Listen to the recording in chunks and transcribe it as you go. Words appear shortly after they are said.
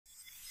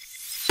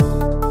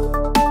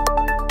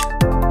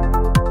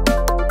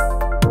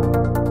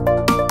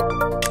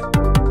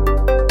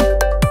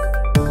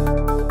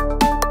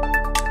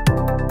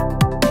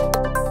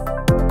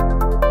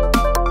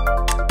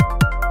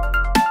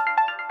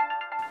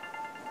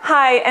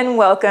Hi and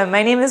welcome.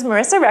 My name is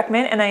Marissa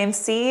Reckman and I am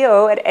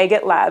CEO at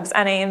AGAT Labs,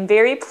 and I am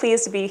very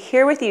pleased to be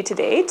here with you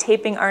today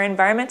taping our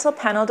environmental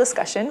panel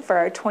discussion for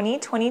our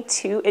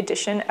 2022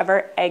 edition of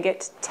our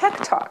AGAT Tech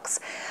Talks.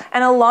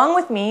 And along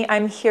with me,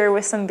 I'm here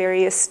with some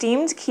very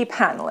esteemed key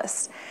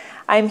panelists.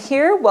 I'm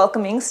here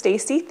welcoming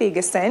Stacy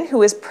Thygesen,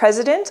 who is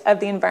President of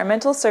the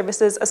Environmental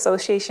Services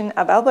Association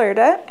of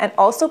Alberta and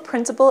also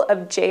Principal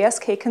of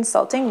JSK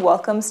Consulting.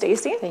 Welcome,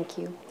 Stacy. Thank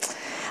you.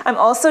 I'm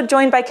also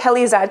joined by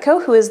Kelly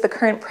Zadko, who is the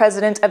current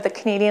president of the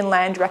Canadian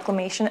Land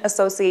Reclamation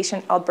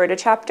Association Alberta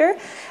chapter,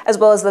 as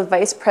well as the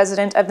vice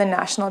president of the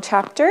national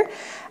chapter,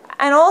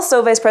 and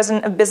also vice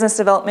president of business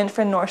development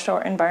for North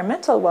Shore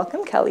Environmental.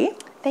 Welcome, Kelly.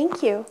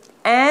 Thank you.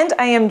 And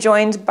I am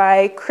joined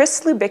by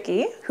Chris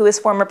Slubicki, who is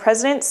former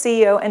president,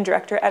 CEO, and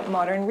director at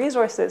Modern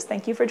Resources.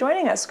 Thank you for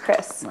joining us,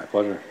 Chris. My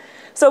pleasure.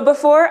 So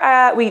before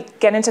we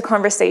get into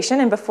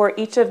conversation and before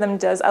each of them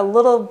does a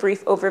little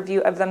brief overview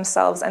of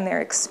themselves and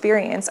their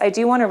experience, I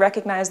do want to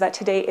recognize that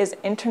today is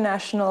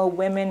International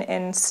Women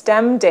in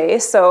STEM Day.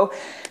 So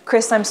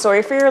Chris, I'm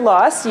sorry for your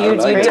loss. You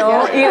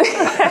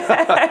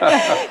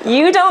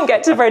don't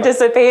get to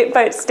participate,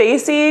 but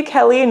Stacy,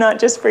 Kelly, not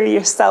just for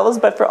yourselves,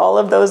 but for all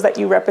of those that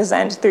you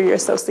represent through your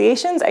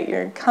associations at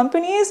your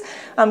companies,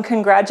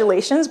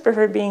 congratulations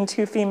for being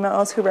two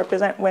females who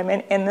represent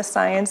women in the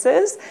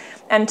sciences.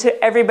 And to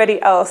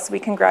everybody else, we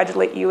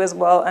congratulate you as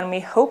well, and we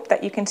hope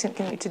that you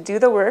continue to do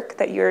the work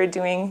that you're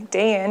doing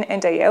day in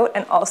and day out,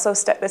 and also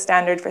set the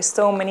standard for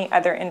so many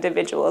other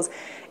individuals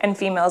and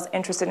females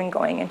interested in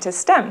going into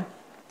STEM.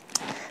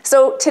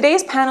 So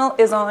today's panel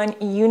is on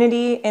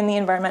unity in the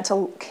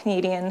environmental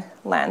Canadian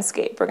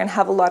landscape. We're going to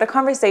have a lot of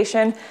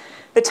conversation.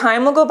 The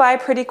time will go by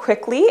pretty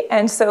quickly,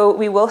 and so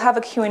we will have a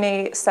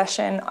Q&A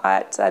session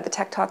at the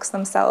Tech Talks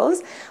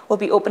themselves. We'll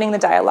be opening the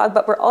dialogue,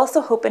 but we're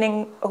also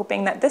hoping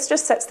that this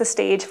just sets the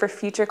stage for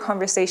future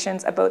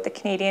conversations about the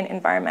Canadian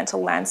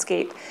environmental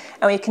landscape,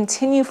 and we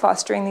continue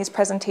fostering these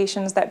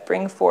presentations that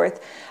bring forth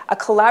a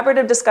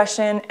collaborative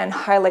discussion and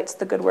highlights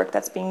the good work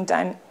that's being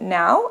done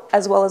now,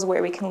 as well as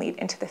where we can lead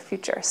into the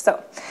future.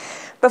 So,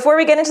 before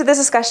we get into this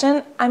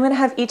discussion, I'm going to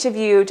have each of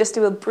you just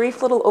do a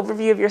brief little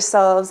overview of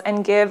yourselves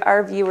and give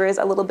our viewers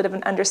a little bit of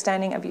an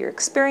understanding of your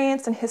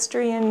experience and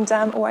history and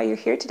why you're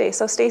here today.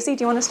 So Stacy,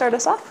 do you want to start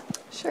us off?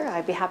 Sure,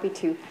 I'd be happy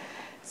to.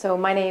 So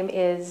my name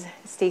is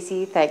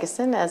Stacy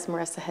Thygesen, as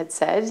Marissa had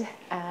said.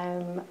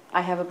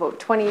 I have about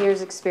 20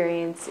 years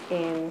experience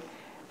in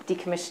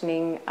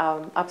decommissioning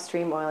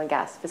upstream oil and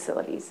gas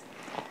facilities.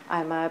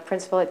 I'm a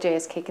principal at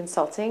JSK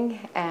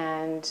Consulting,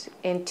 and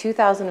in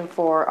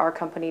 2004, our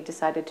company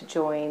decided to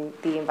join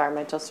the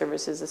Environmental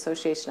Services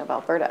Association of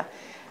Alberta.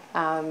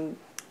 And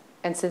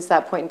since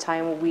that point in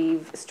time,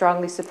 we've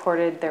strongly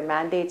supported their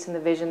mandates and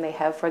the vision they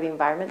have for the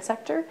environment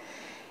sector.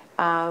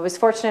 I was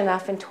fortunate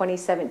enough in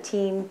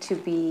 2017 to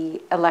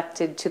be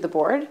elected to the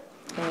board.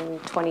 In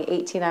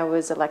 2018, I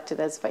was elected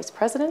as vice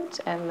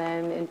president, and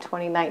then in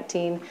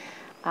 2019,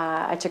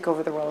 I took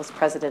over the role as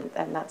president,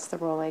 and that's the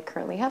role I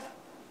currently have.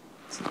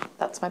 So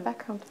that's my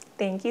background.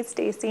 Thank you,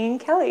 Stacy. And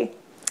Kelly.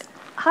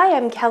 Hi,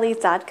 I'm Kelly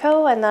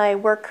Zadko, and I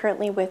work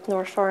currently with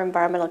North Shore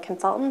Environmental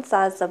Consultants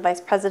as the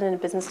Vice President of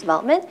Business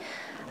Development.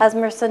 As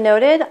Marissa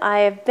noted,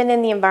 I've been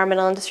in the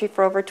environmental industry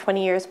for over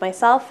 20 years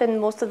myself,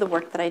 and most of the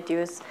work that I do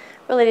is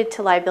related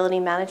to liability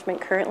management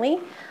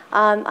currently.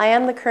 I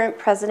am the current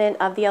president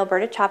of the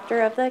Alberta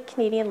chapter of the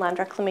Canadian Land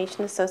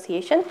Reclamation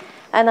Association,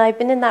 and I've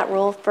been in that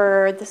role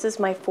for, this is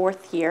my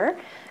fourth year.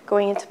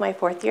 Going into my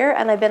fourth year,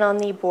 and I've been on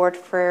the board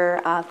for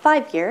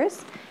 5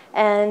 years.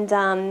 And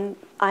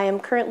I am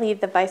currently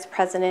the vice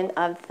president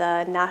of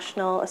the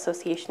National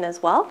Association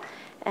as well.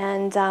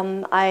 And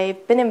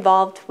I've been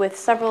involved with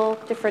several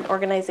different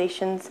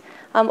organizations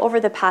over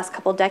the past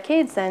couple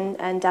decades,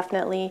 and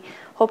definitely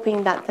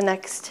hoping that the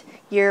next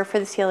year for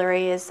the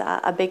CLRA is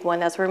a big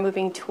one as we're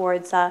moving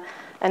towards from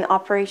an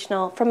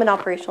operational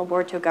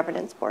board to a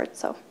governance board.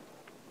 So,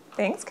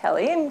 thanks,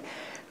 Kelly. And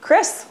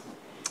Chris.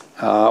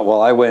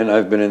 Well,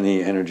 I've been in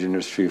the energy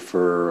industry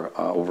for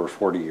over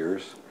 40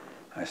 years.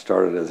 I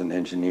started as an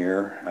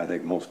engineer. I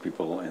think most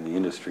people in the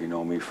industry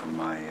know me from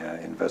my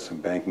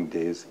investment banking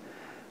days.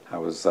 I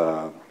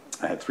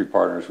had 3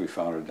 partners. We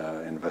founded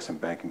an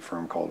investment banking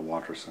firm called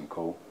Waterous &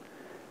 Co.,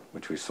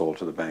 which we sold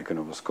to the Bank of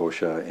Nova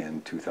Scotia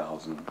in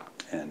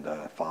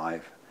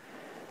 2005.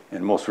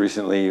 And most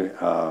recently,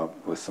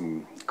 with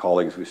some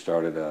colleagues, we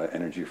started an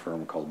energy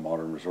firm called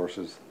Modern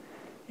Resources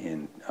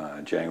in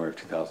January of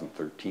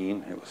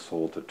 2013. It was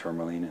sold to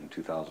Tourmaline in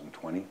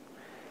 2020.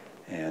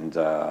 And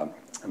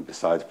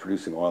besides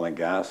producing oil and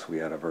gas, we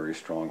had a very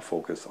strong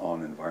focus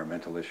on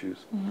environmental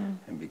issues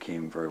and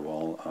became very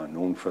well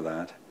known for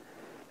that.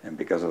 And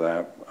because of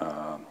that,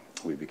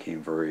 we became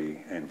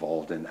very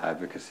involved in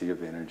advocacy of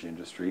the energy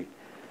industry.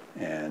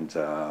 And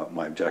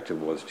my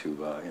objective was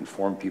to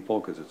inform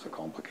people, because it's a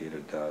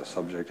complicated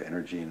subject,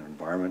 energy and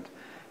environment,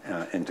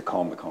 and to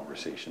calm the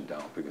conversation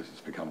down, because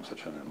it's become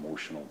such an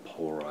emotional,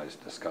 polarized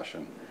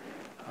discussion.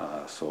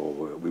 So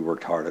we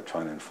worked hard at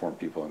trying to inform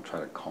people and try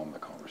to calm the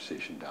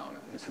conversation down.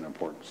 It's an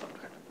important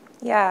subject.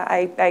 Yeah,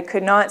 I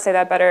could not say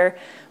that better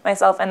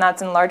myself, and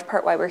that's in large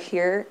part why we're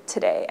here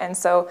today. And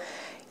so,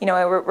 you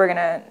know, we're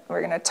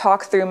gonna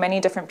talk through many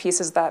different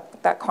pieces of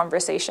that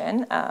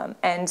conversation.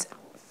 And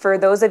for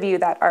those of you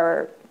that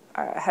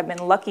have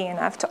been lucky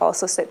enough to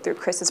also sit through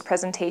Chris's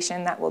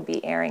presentation that will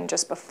be airing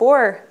just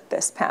before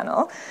this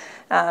panel,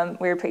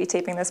 we were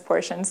pre-taping this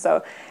portion,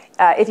 so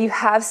if you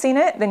have seen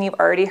it, then you've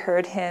already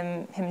heard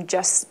him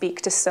just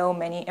speak to so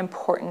many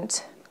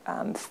important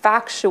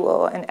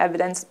factual and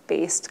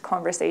evidence-based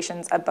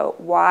conversations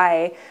about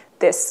why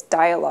this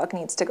dialogue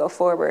needs to go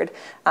forward.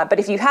 But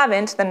if you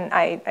haven't, then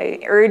I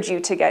urge you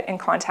to get in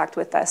contact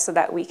with us so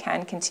that we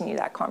can continue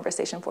that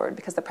conversation forward,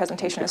 because the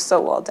presentation is so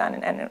well done,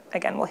 and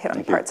again, we'll hit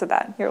on parts of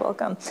that. You're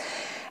welcome.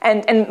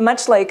 And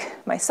much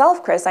like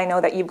myself, Chris, I know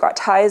that you've got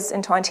ties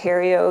into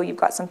Ontario, you've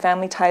got some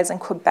family ties in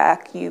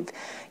Quebec,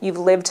 you've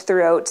lived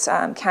throughout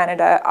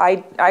Canada.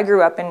 I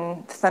grew up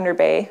in Thunder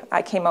Bay.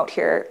 I came out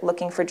here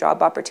looking for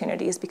job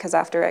opportunities because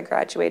after I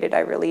graduated,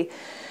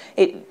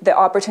 the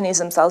opportunities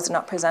themselves did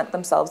not present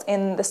themselves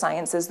in the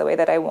sciences the way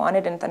that I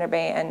wanted in Thunder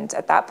Bay. And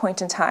at that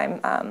point in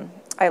time,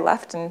 I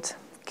left and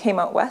came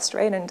out west,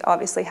 right? And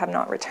obviously have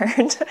not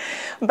returned.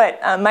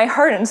 But my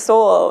heart and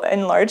soul,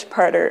 in large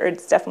part, are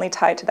definitely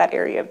tied to that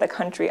area of the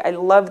country. I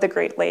love the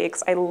Great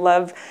Lakes. I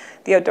love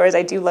the outdoors.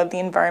 I do love the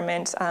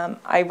environment.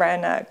 I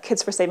ran a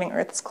Kids for Saving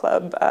Earth's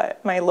club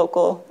at my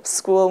local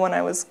school when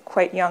I was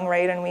quite young,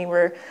 right? And we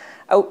were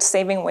out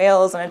saving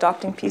whales and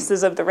adopting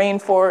pieces of the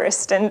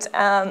rainforest.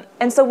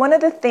 And so one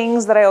of the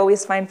things that I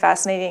always find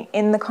fascinating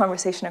in the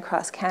conversation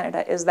across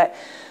Canada is that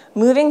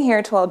moving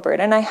here to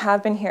Alberta, and I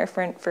have been here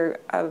for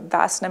a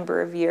vast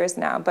number of years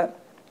now, but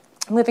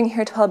moving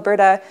here to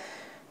Alberta,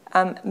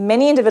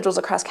 many individuals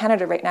across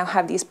Canada right now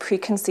have these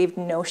preconceived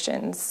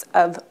notions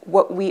of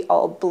what we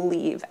all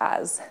believe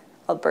as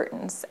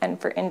Albertans, and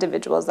for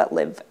individuals that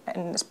live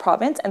in this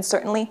province, and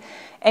certainly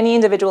any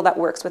individual that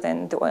works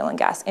within the oil and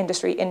gas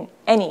industry in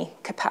any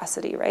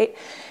capacity, right?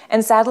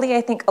 And sadly,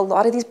 I think a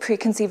lot of these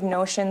preconceived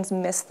notions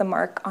miss the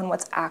mark on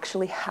what's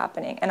actually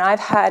happening. And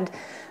I've had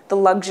the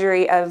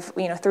luxury of,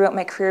 you know, throughout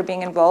my career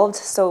being involved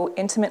so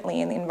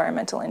intimately in the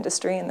environmental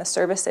industry and the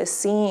services,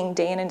 seeing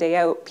day in and day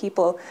out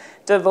people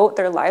devote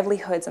their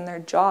livelihoods and their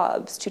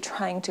jobs to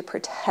trying to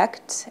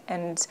protect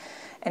and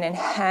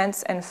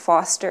enhance and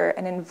foster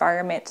an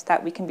environment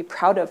that we can be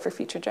proud of for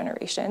future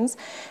generations.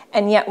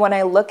 And yet when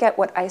I look at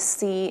what I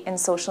see in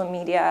social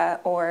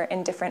media or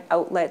in different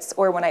outlets,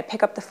 or when I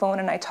pick up the phone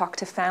and I talk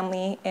to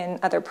family in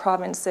other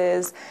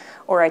provinces,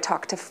 or I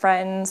talk to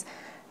friends,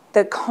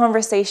 the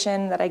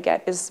conversation that I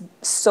get is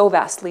so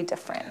vastly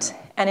different.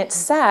 And it's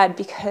sad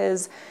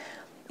because,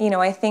 you know,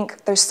 I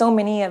think there's so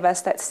many of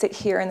us that sit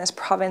here in this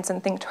province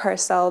and think to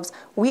ourselves,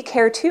 we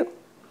care too.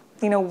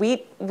 You know,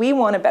 we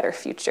want a better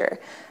future.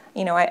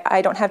 You know,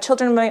 I don't have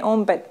children of my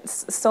own, but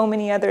so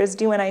many others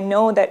do, and I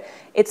know that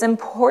it's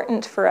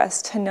important for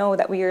us to know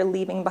that we are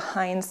leaving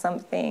behind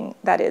something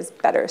that is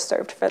better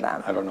served for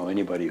them. I don't know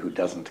anybody who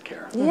doesn't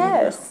care.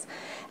 Yes.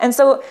 And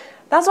so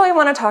that's what we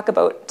want to talk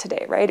about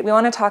today, right? We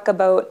want to talk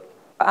about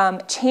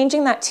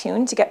changing that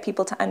tune to get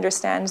people to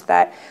understand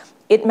that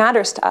it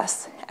matters to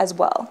us as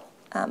well.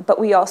 But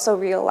we also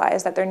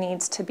realize that there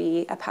needs to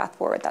be a path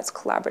forward that's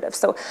collaborative.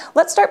 So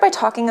let's start by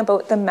talking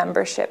about the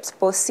memberships,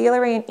 both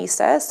CLRA and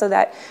ESAA, so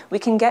that we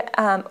can get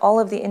all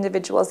of the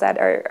individuals that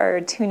are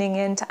tuning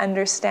in to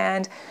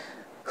understand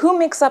who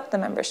makes up the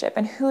membership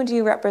and who do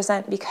you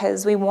represent,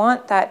 because we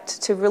want that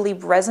to really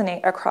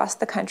resonate across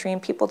the country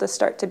and people to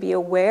start to be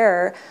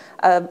aware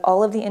of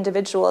all of the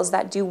individuals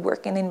that do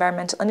work in the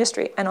environmental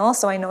industry. And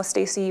also, I know,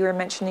 Stacy, you were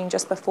mentioning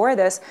just before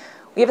this,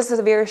 we have a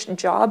severe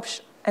job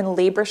and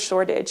labor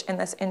shortage in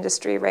this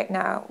industry right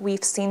now.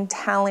 We've seen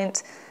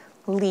talent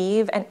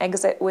leave and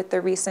exit with the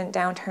recent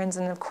downturns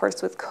and of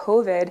course with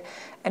COVID,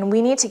 and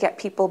we need to get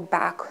people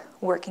back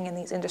working in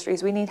these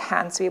industries. We need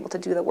hands to be able to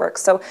do the work.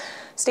 So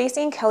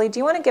Stacy and Kelly, do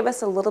you want to give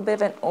us a little bit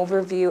of an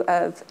overview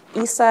of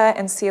ESAA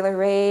and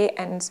CLRA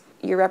and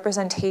your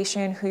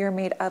representation, who you're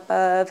made up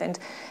of,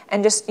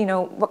 and just, you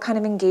know, what kind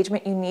of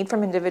engagement you need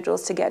from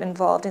individuals to get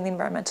involved in the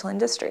environmental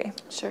industry?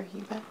 Sure,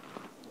 you bet.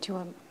 Do you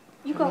want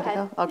You go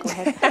ahead. I'll go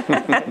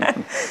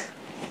ahead.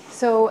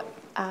 So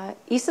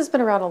ESAA's been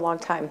around a long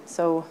time.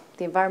 So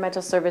the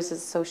Environmental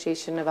Services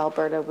Association of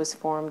Alberta was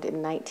formed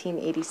in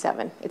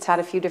 1987. It's had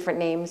a few different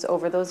names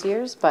over those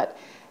years, but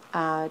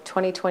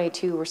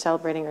 2022 we're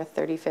celebrating our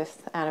 35th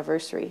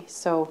anniversary.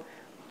 So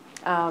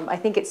I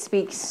think it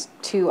speaks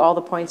to all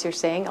the points you're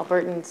saying.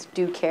 Albertans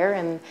do care,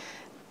 and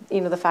you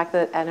know, the fact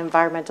that an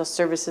Environmental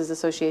Services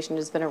Association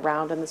has been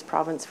around in this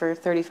province for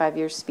 35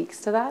 years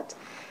speaks to that.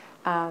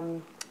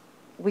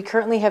 We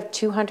currently have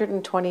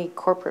 220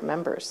 corporate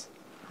members,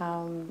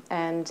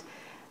 and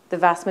the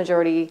vast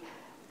majority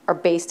are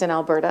based in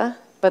Alberta,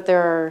 but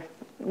there are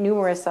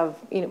numerous of,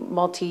 you know,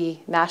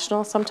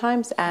 multinational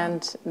sometimes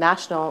and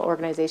national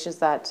organizations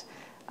that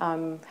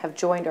have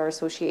joined our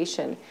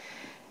association.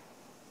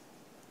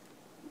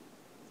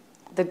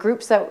 The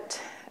groups that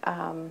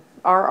are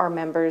our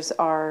members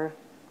are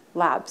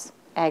labs,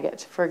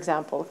 AGAT, for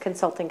example,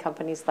 consulting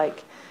companies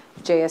like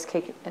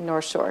JSK and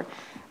North Shore.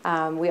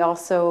 We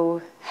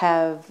also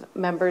have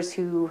members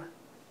who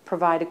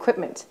provide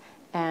equipment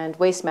and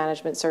waste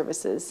management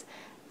services.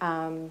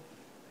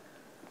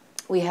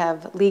 We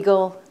have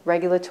legal,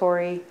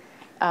 regulatory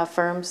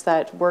firms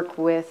that work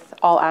with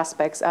all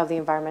aspects of the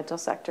environmental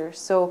sector.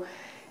 So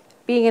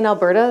being in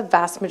Alberta,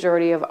 vast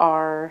majority of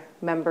our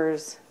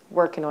members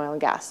work in oil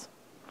and gas.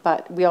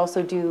 But we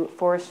also do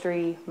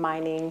forestry,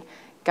 mining,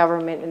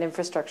 government, and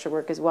infrastructure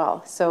work as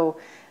well. So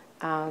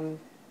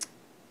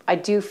I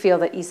do feel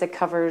that ESAA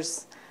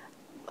covers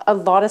a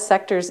lot of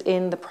sectors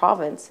in the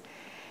province.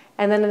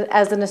 And then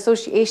as an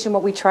association,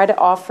 what we try to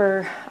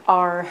offer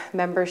our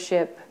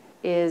membership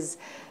is,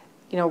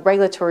 you know,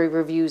 regulatory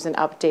reviews and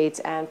updates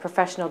and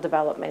professional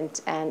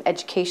development and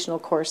educational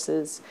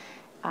courses.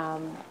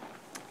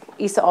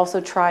 ESAA also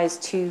tries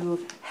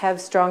to have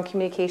strong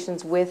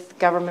communications with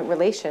government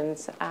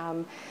relations.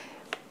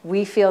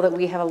 We feel that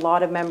we have a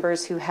lot of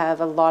members who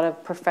have a lot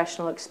of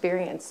professional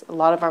experience. A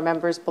lot of our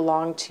members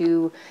belong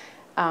to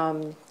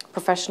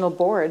professional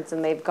boards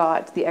and they've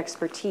got the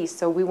expertise.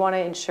 So we want to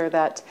ensure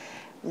that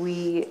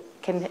we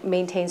can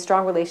maintain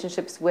strong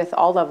relationships with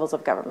all levels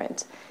of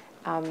government.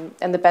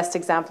 And the best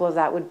example of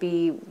that would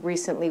be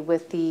recently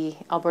with the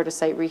Alberta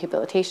Site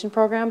Rehabilitation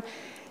Program.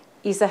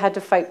 ESAA had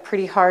to fight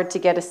pretty hard to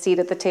get a seat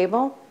at the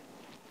table.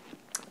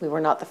 We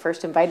were not the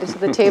first invited to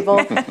the table,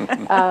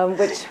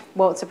 which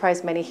won't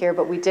surprise many here,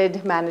 but we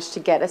did manage to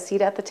get a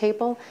seat at the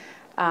table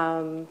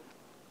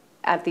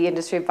at the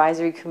Industry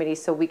Advisory Committee.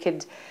 So we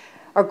could,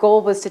 our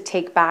goal was to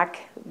take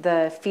back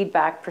the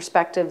feedback,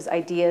 perspectives,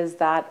 ideas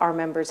that our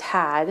members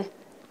had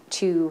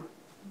to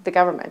the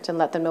government and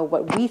let them know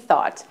what we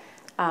thought,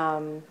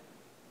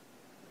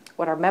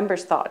 what our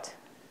members thought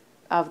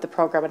of the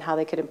program and how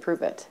they could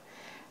improve it.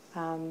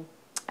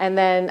 And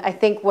then I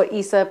think what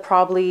ESAA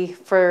probably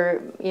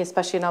for,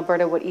 especially in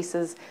Alberta, what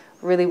ESAA's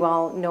really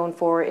well known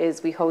for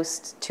is we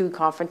host 2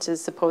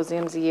 conferences,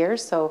 symposiums a year.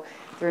 So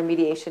the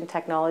Remediation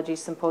Technology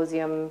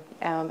Symposium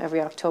every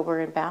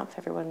October in Banff.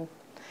 Everyone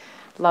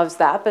loves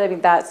that. But I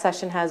mean, that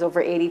session has over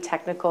 80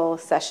 technical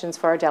sessions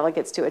for our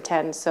delegates to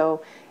attend.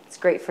 So it's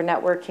great for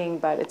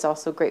networking, but it's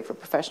also great for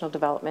professional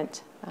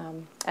development.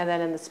 And then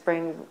in the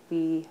spring,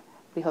 we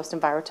host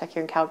EnviroTech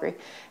here in Calgary,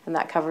 and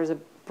that covers a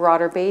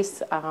broader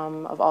base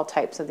of all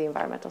types of the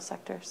environmental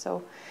sector.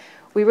 So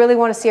we really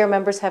want to see our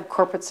members have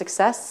corporate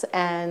success,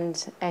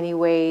 and any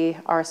way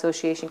our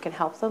association can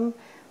help them,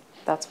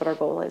 that's what our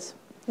goal is.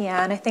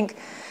 Yeah, and I think,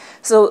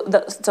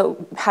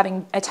 so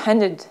having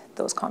attended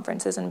those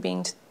conferences and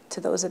being to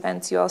those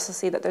events, you also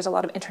see that there's a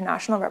lot of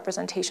international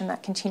representation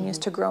that continues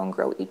to grow and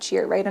grow each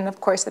year, right? And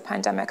of course, the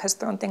pandemic has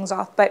thrown things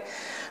off. But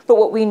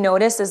what we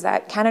notice is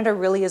that Canada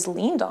really is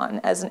leaned on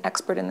as an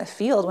expert in the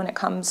field when it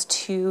comes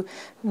to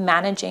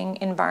managing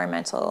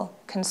environmental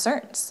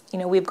concerns. You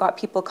know, we've got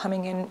people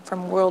coming in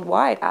from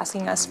worldwide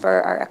asking us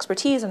for our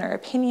expertise and our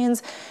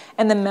opinions.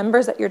 And the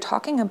members that you're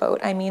talking about,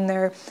 I mean,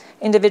 they're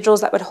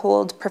individuals that would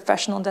hold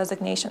professional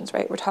designations,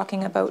 right? We're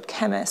talking about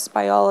chemists,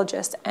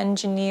 biologists,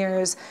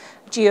 engineers,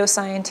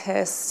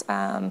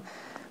 geoscientists,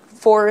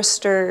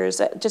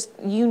 foresters, just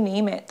you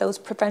name it, those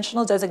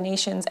professional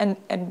designations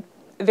and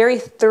very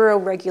thorough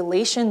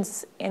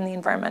regulations in the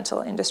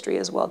environmental industry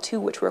as well too,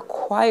 which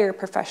require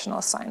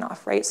professional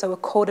sign-off, right? So a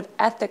code of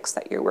ethics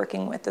that you're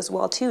working with as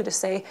well too, to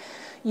say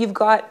you've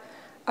got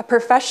a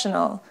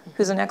professional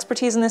who's an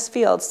expertise in this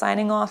field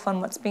signing off on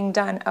what's being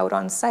done out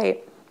on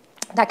site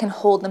that can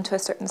hold them to a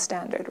certain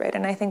standard, right?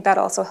 And I think that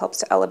also helps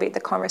to elevate the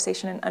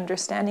conversation and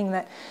understanding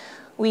that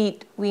we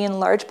in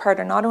large part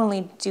are not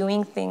only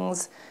doing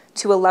things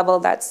to a level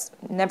that's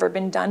never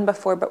been done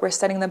before, but we're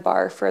setting the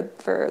bar for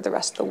the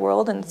rest of the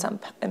world in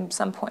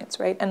some points,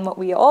 right? And what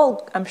we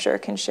all, I'm sure,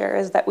 can share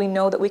is that we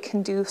know that we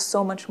can do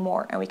so much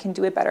more and we can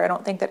do it better. I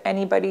don't think that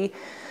anybody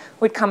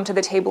would come to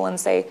the table and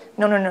say,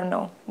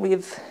 no,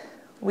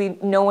 we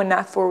know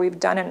enough or we've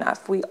done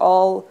enough. We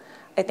all,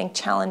 I think,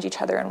 challenge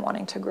each other in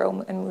wanting to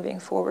grow and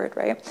moving forward,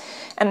 right?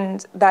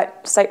 And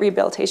that site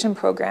rehabilitation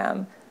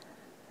program,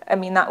 I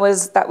mean, that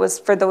was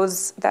for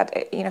those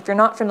that, you know, if you're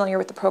not familiar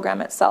with the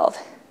program itself,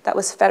 that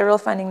was federal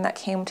funding that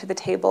came to the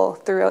table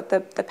throughout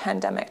the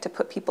pandemic to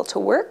put people to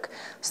work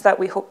so that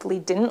we hopefully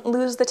didn't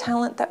lose the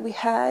talent that we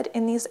had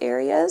in these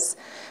areas.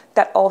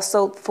 That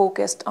also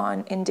focused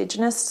on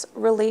Indigenous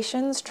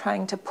relations,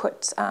 trying to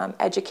put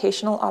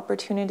educational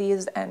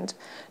opportunities and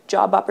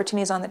job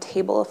opportunities on the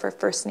table for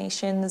First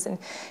Nations and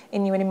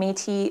Inuit and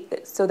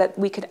Métis so that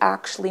we could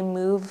actually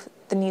move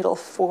the needle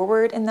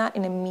forward in that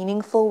in a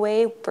meaningful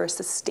way for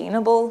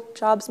sustainable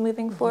jobs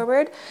moving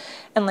forward.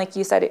 And like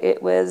you said,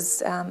 it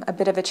was a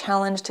bit of a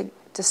challenge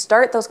to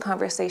start those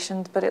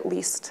conversations, but at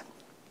least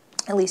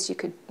you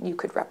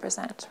could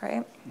represent,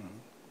 right?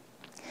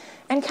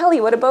 And Kelly,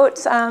 what about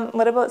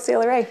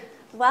CLRA?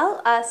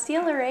 Well,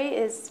 CLRA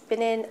has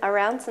been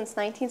around since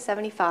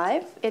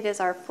 1975. It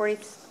is our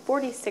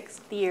 46th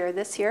year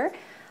this year.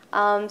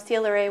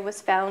 CLRA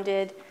was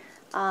founded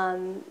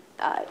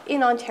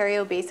in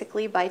Ontario,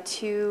 basically, by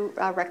 2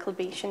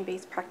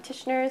 reclamation-based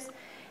practitioners.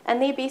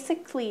 and they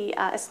basically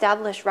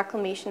establish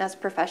reclamation as a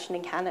profession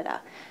in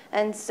Canada.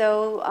 And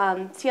so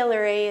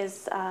CLRA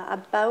is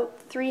about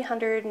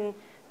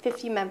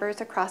 350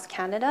 members across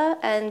Canada,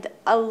 and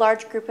a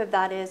large group of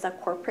that is a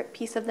corporate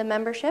piece of the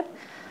membership.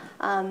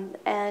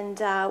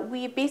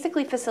 We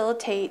basically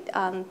facilitate,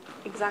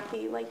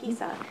 exactly like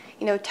ESAA,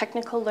 you know,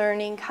 technical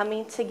learning,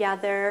 coming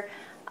together,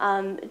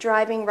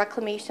 driving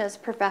reclamation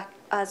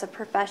as a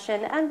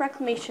profession, and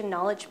reclamation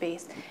knowledge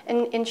base,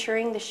 and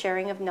ensuring the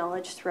sharing of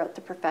knowledge throughout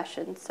the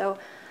profession. So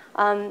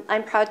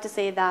I'm proud to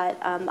say that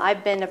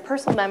I've been a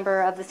personal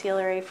member of the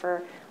CLRA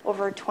for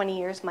over 20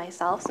 years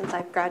myself, since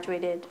I've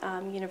graduated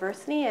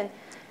university, and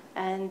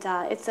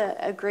it's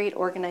a great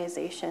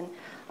organization.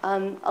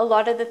 A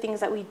lot of the things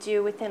that we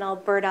do within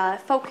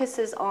Alberta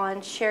focuses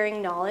on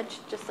sharing knowledge,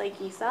 just like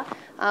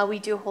ESAA. We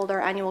do hold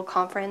our annual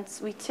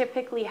conference. We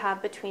typically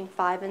have between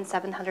 500 and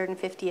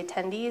 750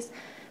 attendees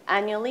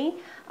annually.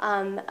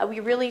 We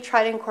really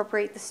try to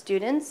incorporate the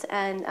students,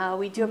 and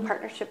we do have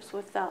partnerships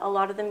with a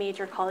lot of the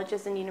major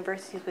colleges and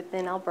universities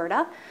within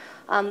Alberta.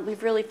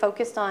 We've really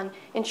focused on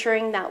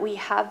ensuring that we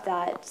have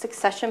that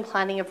succession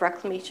planning of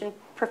reclamation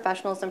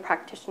professionals and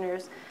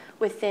practitioners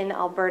within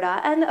Alberta,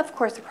 and of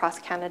course across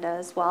Canada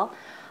as well.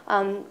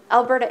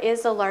 Alberta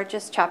is the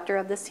largest chapter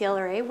of the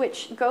CLRA,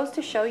 which goes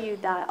to show you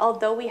that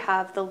although we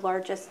have the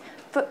largest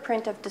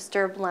footprint of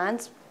disturbed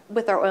lands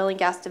with our oil and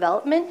gas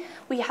development,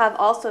 we have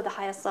also the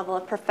highest level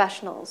of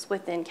professionals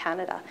within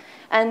Canada.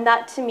 And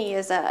that to me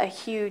is a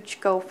huge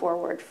go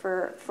forward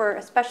for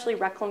especially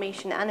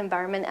reclamation and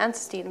environment and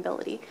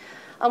sustainability.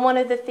 One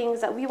of the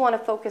things that we want to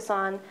focus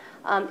on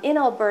in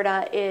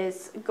Alberta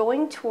is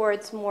going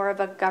towards more of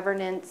a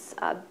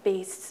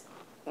governance-based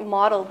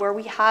model where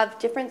we have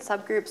different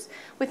subgroups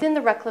within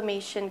the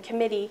Reclamation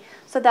Committee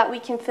so that we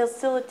can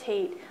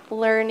facilitate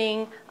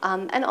learning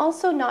and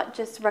also not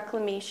just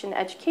reclamation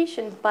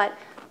education, but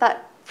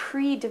that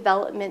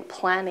pre-development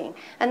planning.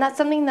 And that's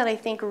something that I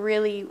think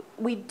really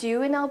we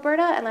do in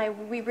Alberta,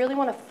 and we really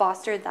want to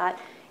foster that.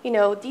 You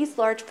know, these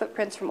large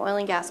footprints from oil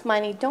and gas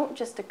mining don't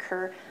just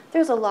occur.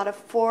 There's a lot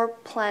of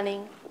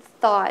planning,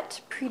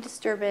 thought,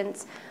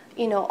 pre-disturbance,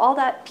 you know, all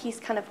that piece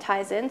kind of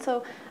ties in.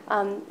 So,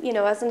 you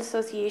know, as an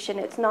association,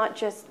 it's not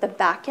just the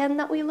back end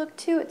that we look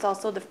to, it's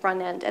also the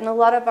front end. And a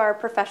lot of our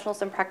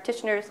professionals and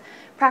practitioners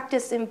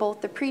practice in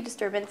both the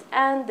pre-disturbance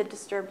and the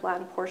disturbed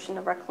land portion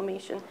of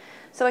reclamation.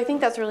 So I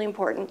think that's really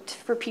important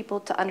for people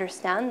to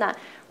understand that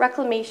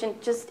reclamation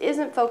just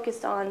isn't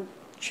focused on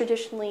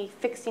traditionally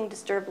fixing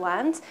disturbed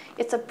lands.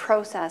 It's a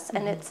process,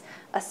 and it's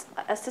a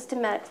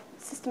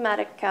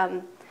systematic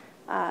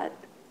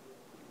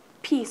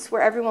piece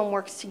where everyone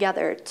works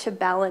together to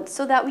balance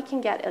so that we can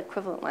get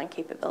equivalent land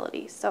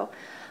capability. So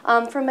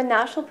from a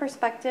national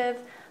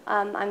perspective,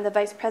 I'm the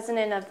vice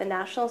president of the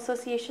National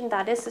Association.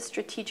 That is a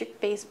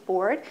strategic-based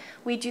board.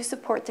 We do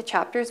support the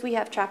chapters. We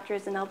have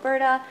chapters in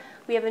Alberta.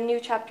 We have a new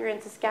chapter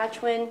in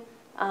Saskatchewan.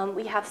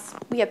 We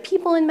have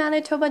people in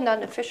Manitoba, not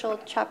an official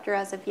chapter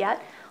as of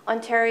yet,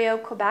 Ontario,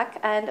 Quebec,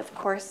 and of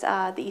course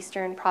the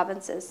eastern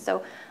provinces.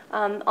 So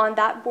on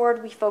that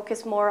board, we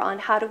focus more on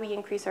how do we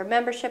increase our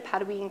membership, how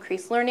do we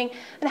increase learning,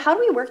 and how do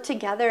we work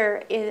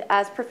together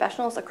as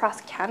professionals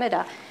across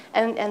Canada,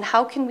 and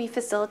how can we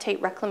facilitate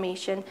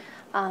reclamation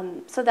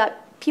so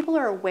that people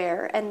are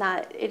aware, and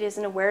that it is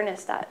an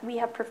awareness that we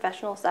have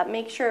professionals that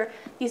make sure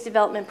these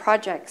development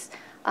projects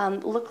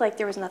look like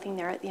there was nothing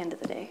there at the end of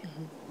the day.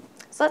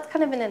 So that's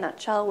kind of in a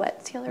nutshell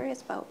what CLRA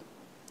is about.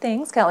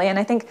 Thanks, Kelly. And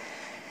I think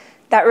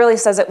that really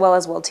says it well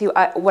as well too.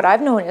 What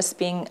I've noticed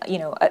being, you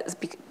know,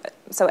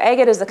 so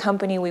AGAT is a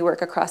company, we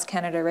work across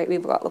Canada, right?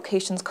 We've got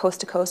locations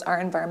coast to coast. Our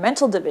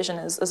environmental division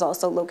is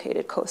also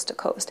located coast to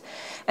coast.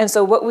 And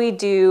so what we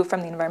do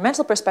from the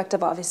environmental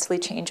perspective obviously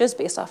changes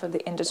based off of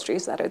the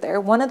industries that are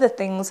there. One of the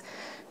things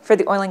for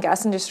the oil and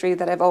gas industry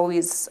that I've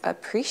always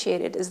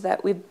appreciated is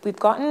that we've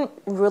gotten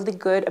really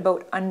good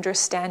about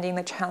understanding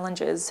the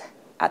challenges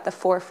at the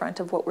forefront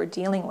of what we're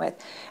dealing with.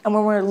 And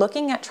when we're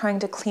looking at trying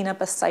to clean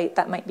up a site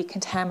that might be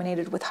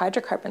contaminated with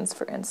hydrocarbons,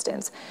 for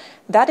instance,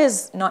 that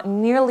is not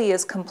nearly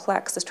as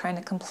complex as trying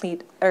to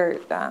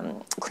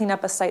clean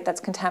up a site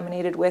that's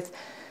contaminated with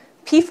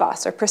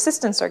PFAS or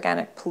persistence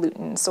organic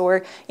pollutants,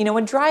 or, you know,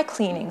 a dry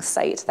cleaning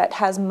site that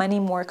has many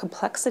more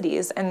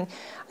complexities. And,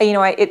 you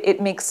know,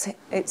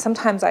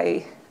 sometimes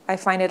I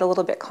find it a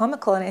little bit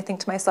comical, and I think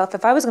to myself,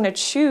 if I was going to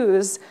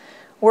choose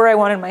where I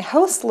wanted my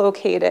house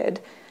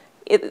located,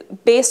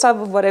 based off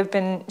of what I've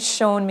been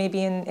shown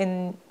maybe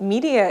in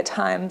media at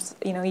times,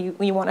 you know,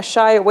 you want to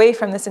shy away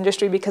from this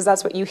industry because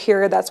that's what you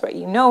hear, that's what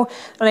you know.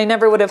 And I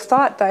never would have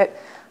thought that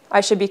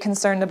I should be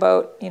concerned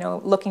about, you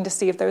know, looking to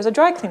see if there was a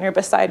dry cleaner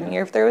beside me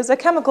or if there was a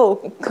chemical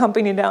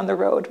company down the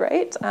road,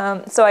 right?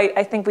 So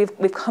I think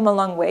we've come a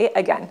long way.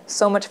 Again,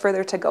 so much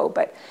further to go,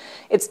 but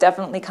it's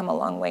definitely come a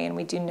long way, and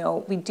we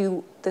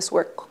do this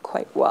work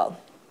quite well.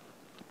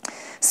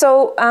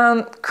 So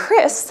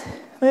Chris,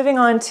 moving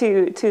on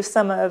to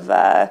some of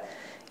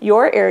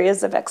your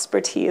areas of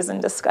expertise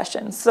and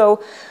discussion.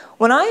 So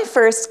when I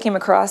first came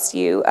across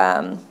you,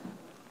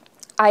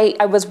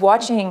 I was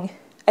watching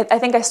I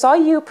think I saw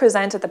you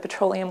present at the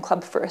Petroleum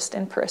Club first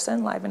in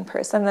person, live in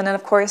person. And then,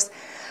 of course,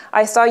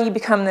 I saw you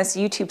become this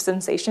YouTube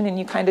sensation, and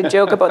you kind of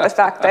joke about the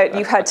fact that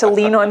you had to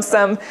lean on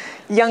some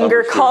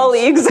younger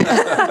colleagues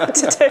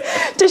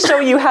to show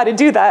you how to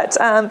do that.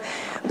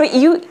 But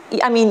you've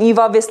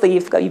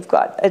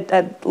got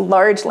a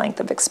large length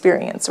of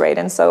experience, right?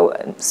 And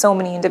so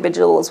many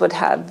individuals would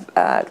have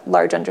a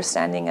large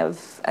understanding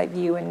of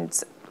you, and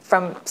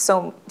from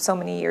so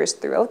many years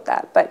throughout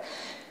that. But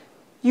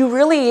you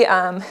really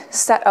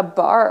set a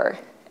bar,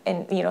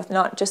 and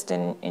not just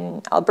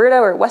in Alberta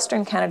or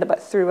Western Canada,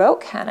 but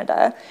throughout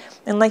Canada.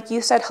 And like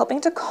you said,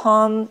 helping to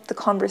calm the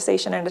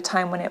conversation at a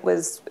time when it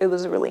was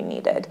really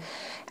needed.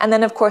 And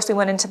then, of course, we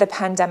went into the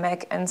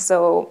pandemic, and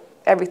so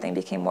everything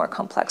became more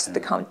complex with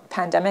the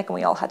pandemic, and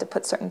we all had to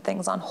put certain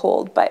things on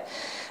hold. But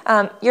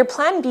your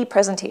Plan B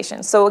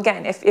presentation, so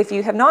again, if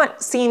you have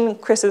not seen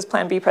Chris's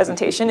Plan B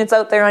presentation, it's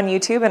out there on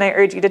YouTube, and I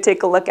urge you to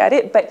take a look at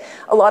it. But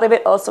a lot of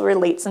it also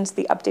relates into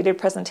the updated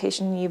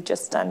presentation you've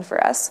just done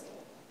for us.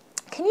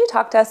 Can you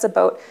talk to us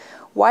about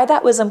why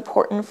that was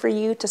important for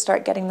you to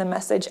start getting the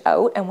message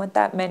out, and what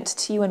that meant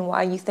to you, and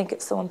why you think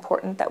it's so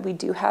important that we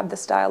do have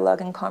this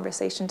dialogue and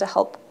conversation to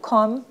help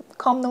calm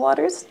the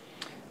waters?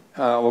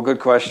 Well, good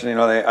question.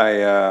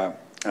 I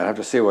have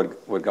to say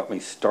what got me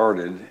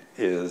started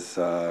is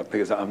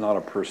because I'm not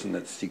a person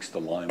that seeks the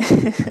limelight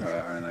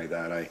or anything like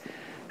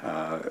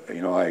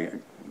that.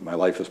 My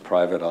life is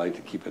private. I like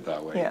to keep it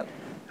that way. Yeah.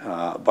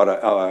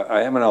 But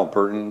I am an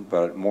Albertan,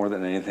 but more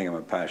than anything, I'm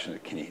a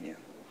passionate Canadian.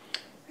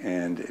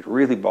 And it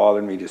really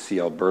bothered me to see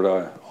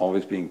Alberta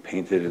always being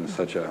painted in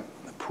such a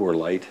poor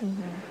light.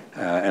 Mm-hmm.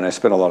 And I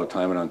spent a lot of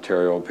time in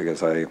Ontario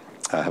because I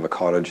have a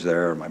cottage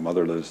there. My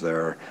mother lives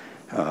there.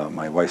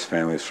 My wife's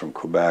family is from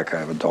Quebec. I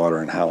have a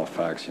daughter in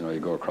Halifax. You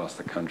go across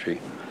the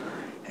country.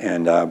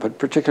 And but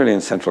particularly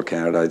in central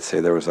Canada, I'd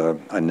say there was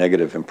a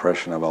negative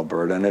impression of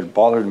Alberta. And it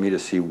bothered me to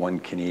see one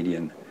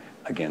Canadian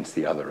against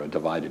the other, a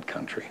divided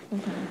country.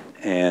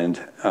 Mm-hmm. And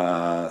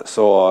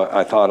so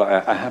I thought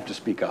I have to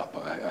speak up.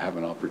 I have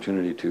an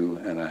opportunity to,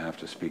 and I have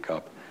to speak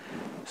up.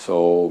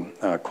 So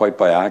quite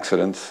by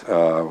accident,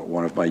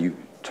 one of my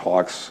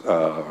talks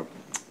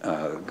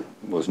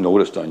was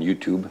noticed on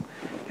YouTube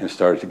and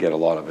started to get a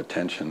lot of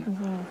attention.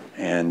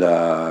 Mm-hmm. And,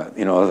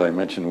 as I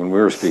mentioned when we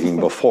were speaking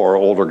before,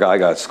 older guy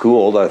got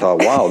schooled. I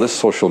thought, wow, this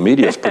social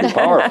media is pretty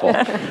powerful.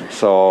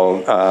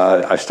 So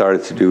I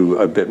started to do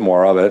a bit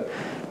more of it.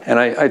 And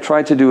I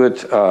tried to do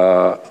it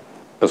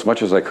as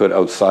much as I could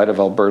outside of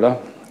Alberta,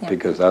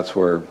 because that's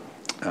where,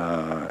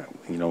 I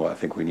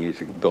think we need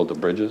to build the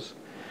bridges.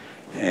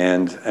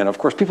 And of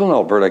course, people in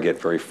Alberta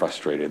get very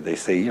frustrated. They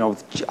say,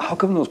 how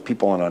come those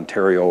people in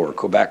Ontario or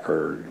Quebec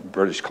or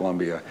British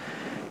Columbia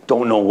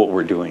don't know what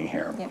we're doing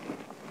here? Yeah.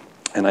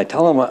 And I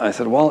tell them, I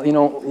said, well,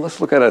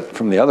 let's look at it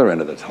from the other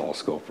end of the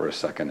telescope for a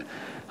second.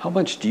 How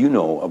much do you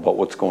know about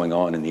what's going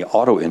on in the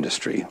auto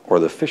industry or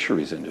the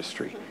fisheries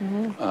industry,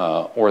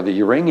 mm-hmm. Or the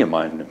uranium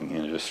mining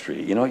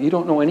industry? You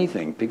don't know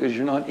anything because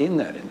you're not in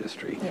that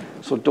industry. Yeah.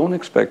 So don't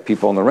expect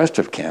people in the rest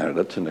of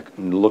Canada to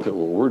look at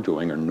what we're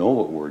doing or know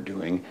what we're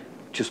doing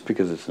just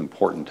because it's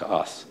important to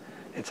us.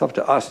 It's up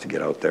to us to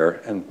get out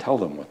there and tell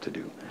them what to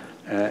do.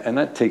 And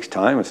that takes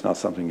time. It's not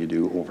something you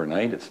do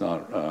overnight. It's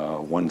not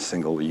one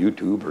single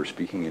YouTube or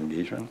speaking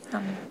engagement.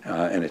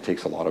 And it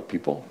takes a lot of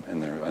people.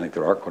 And I think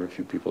there are quite a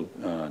few people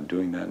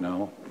doing that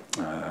now.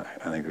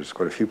 I think there's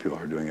quite a few people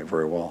who are doing it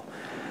very well.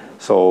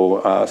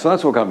 So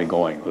that's what got me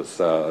going, was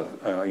a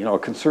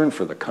concern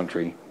for the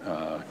country,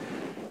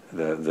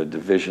 the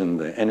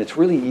division. And it's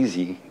really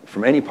easy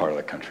from any part of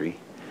the country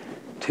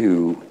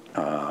to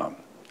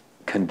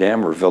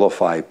condemn or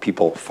vilify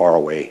people far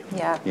away.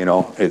 Yeah.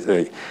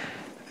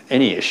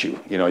 Any issue,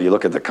 you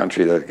look at the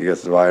country that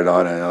gets divided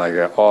on, and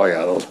like, oh yeah,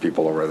 those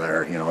people over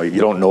there,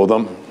 you don't know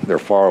them, they're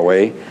far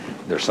away,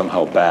 they're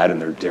somehow bad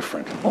and they're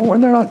different. Oh,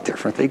 and they're not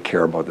different. They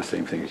care about the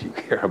same things you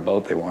care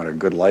about. They want a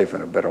good life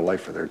and a better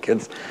life for their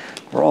kids.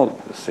 We're all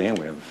the same.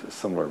 We have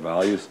similar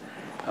values.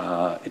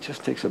 It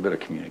just takes a bit of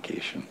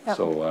communication. Yep.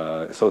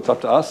 So it's up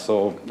to us.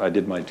 So I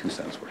did my 2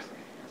 cents worth.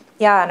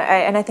 Yeah,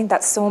 and I think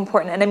that's so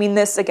important. And I mean,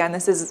 this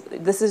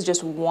is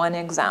just one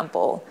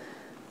example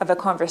of a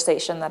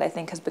conversation that I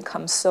think has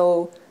become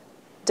so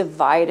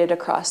divided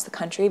across the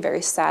country,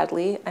 very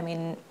sadly. I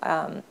mean,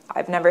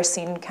 I've never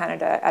seen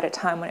Canada at a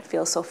time when it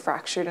feels so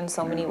fractured in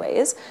so many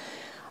ways.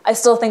 I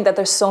still think that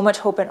there's so much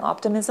hope and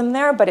optimism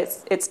there, but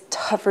it's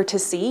tougher to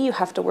see. You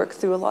have to work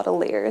through a lot of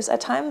layers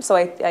at times. So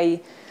I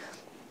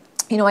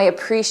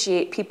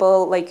appreciate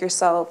people like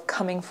yourself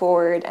coming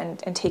forward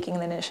and taking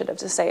the initiative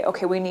to say,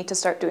 okay, we need to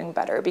start doing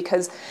better,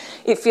 because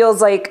it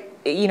feels like,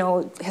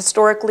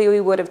 historically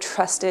we would have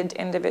trusted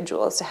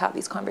individuals to have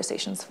these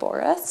conversations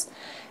for us.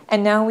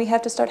 And now we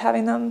have to start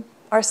having them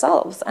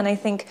ourselves. And I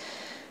think,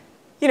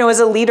 as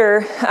a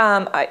leader,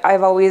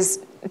 I've always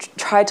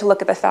tried to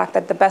look at the fact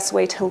that the best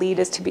way to lead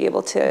is to be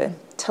able to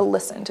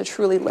listen, to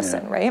truly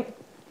listen, right?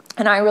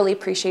 And I really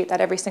appreciate that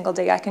every single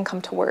day I can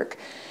come to work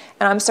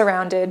and I'm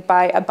surrounded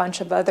by a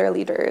bunch of other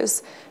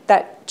leaders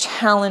that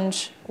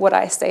challenge what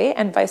I say,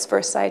 and vice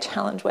versa, I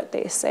challenge what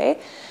they say.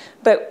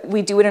 but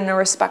we do it in a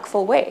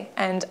respectful way.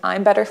 And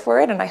I'm better for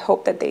it, and I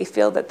hope that they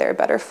feel that they're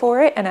better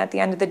for it. And at the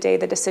end of the day,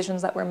 the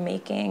decisions that we're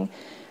making,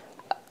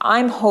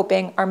 I'm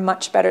hoping, are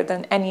much better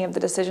than any of the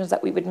decisions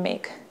that we would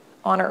make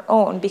on our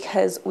own,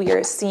 because we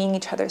are seeing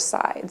each other's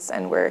sides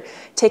and we're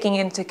taking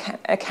into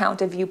account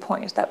a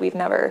viewpoint that we've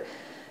never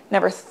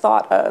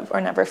thought of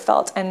or never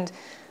felt. And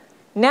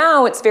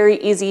now it's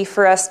very easy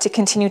for us to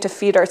continue to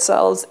feed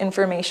ourselves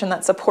information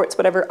that supports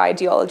whatever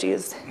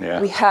ideologies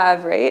we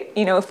have, right?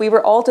 You know, if we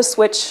were all to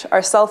switch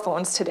our cell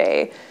phones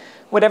today,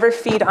 whatever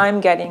feed I'm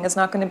getting is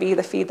not going to be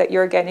the feed that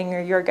you're getting or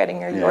you're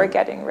getting or you're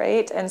getting,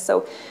 right? And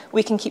so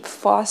we can keep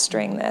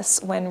fostering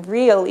this when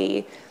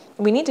really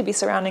we need to be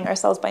surrounding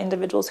ourselves by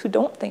individuals who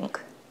don't think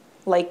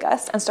like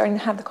us and starting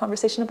to have the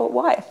conversation about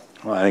why.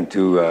 Well, I think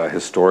too,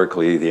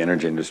 historically, the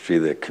energy industry,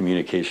 the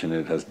communication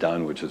it has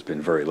done, which has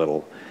been very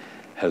little,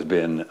 has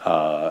been,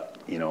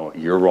 you know,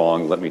 you're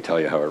wrong, let me tell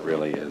you how it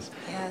really is.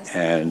 Yes.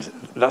 And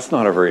that's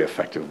not a very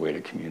effective way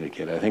to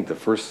communicate. I think the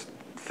first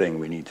thing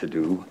we need to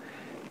do,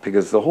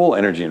 because the whole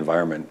energy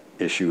environment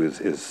issue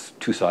is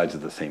two sides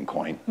of the same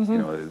coin. You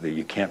know,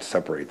 you can't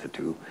separate the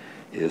two.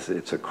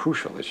 It's a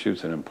crucial issue,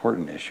 it's an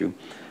important issue.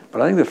 But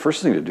I think the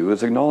first thing to do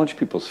is acknowledge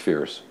people's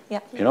fears.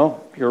 Yeah. You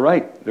know, you're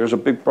right, there's a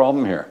big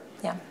problem here.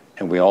 Yeah.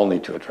 And we all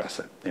need to address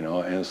it, you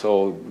know. And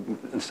so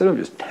instead of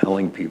just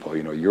telling people,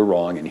 you know, you're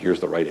wrong and here's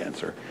the right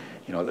answer,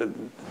 you know,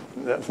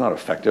 that's not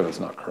effective, it's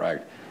not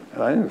correct.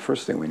 And I think the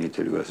first thing we need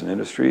to do as an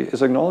industry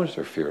is acknowledge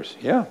their fears.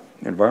 Yeah,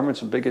 the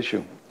environment's a big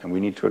issue and we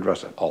need to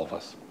address it, all of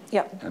us.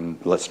 Yeah. And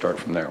let's start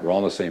from there. We're all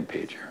on the same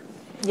page here.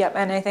 Yep,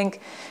 and I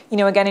think, you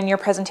know, again, in your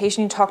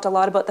presentation, you talked a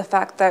lot about the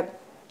fact that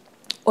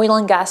oil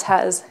and gas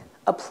has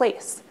a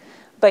place,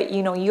 but,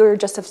 you know, you're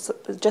just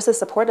as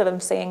supportive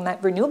of saying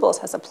that renewables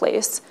has a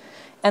place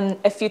and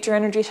a future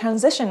energy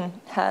transition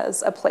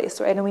has a place,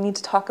 right? And we need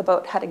to talk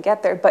about how to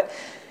get there, but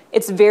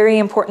it's very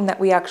important that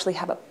we actually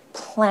have a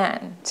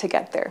plan to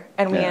get there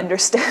and we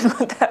understand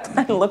what that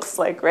plan looks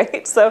like,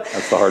 right? So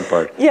that's the hard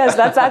part. Yes,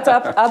 that's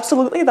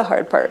absolutely the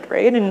hard part,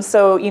 right? And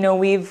so, you know,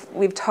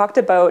 we've talked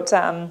about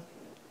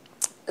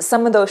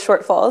some of those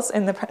shortfalls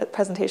in the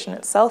presentation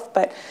itself,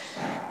 but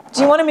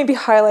do you want to maybe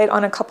highlight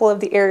on a couple of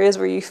the areas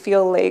where you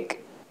feel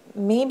like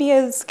maybe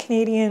as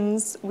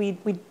Canadians we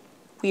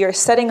are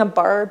setting a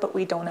bar, but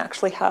we don't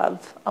actually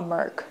have a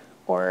mark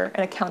or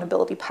an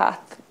accountability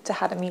path to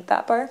how to meet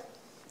that bar?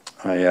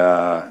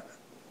 I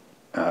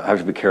have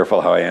to be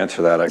careful how I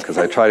answer that because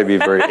I try to be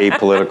very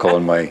apolitical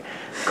in my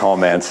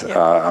comments.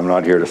 I'm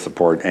not here to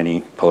support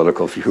any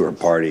political view or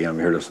party. I'm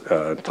here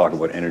to talk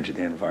about energy and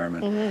the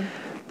environment.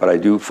 But I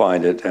do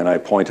find it, and I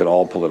point at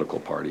all political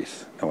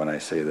parties when I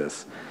say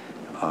this,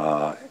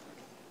 I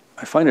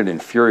find it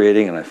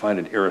infuriating and I find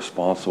it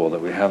irresponsible that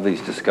we have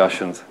these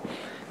discussions,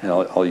 and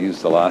I'll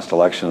use the last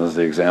election as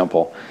the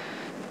example.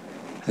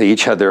 They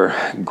each had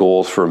their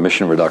goals for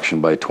emission reduction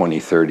by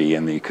 2030,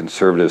 and the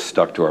Conservatives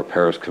stuck to our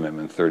Paris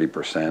commitment,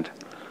 30%.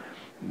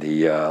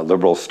 The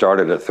Liberals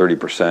started at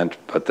 30%,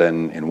 but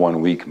then in 1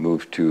 week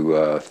moved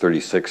to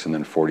 36 and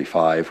then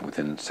 45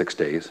 within 6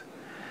 days.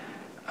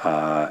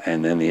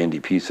 And then the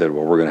NDP said,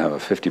 well, we're going to have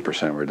a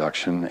 50%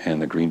 reduction,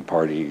 and the Green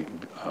Party,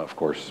 of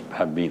course,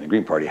 being the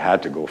Green Party,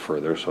 had to go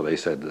further, so they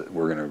said that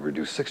we're going to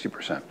reduce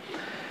 60%.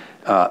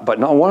 But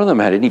not one of them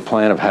had any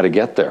plan of how to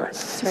get there.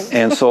 Right.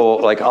 And so,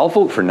 like, I'll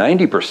vote for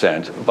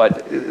 90%,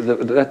 but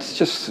that's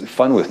just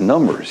fun with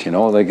numbers, you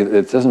know, like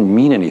it doesn't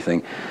mean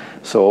anything.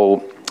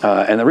 So,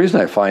 and the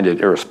reason I find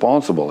it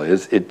irresponsible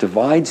is it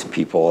divides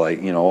people,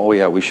 like, you know, oh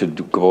yeah, we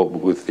should go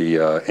with the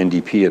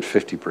NDP at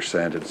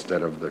 50%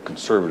 instead of the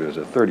Conservatives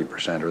at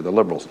 30% or the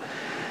Liberals.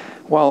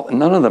 Well,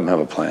 none of them have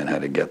a plan how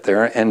to get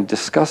there, and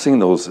discussing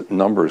those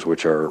numbers,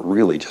 which are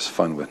really just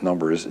fun with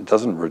numbers, it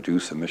doesn't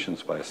reduce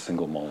emissions by a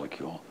single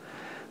molecule.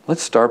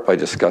 Let's start by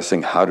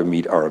discussing how to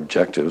meet our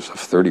objectives of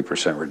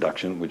 30%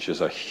 reduction, which is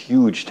a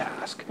huge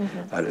task.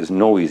 That is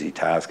no easy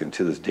task, and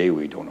to this day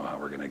we don't know how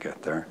we're going to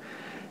get there.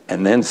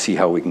 And then see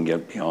how we can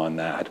get beyond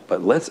that.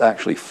 But let's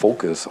actually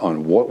focus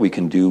on what we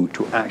can do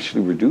to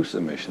actually reduce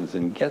emissions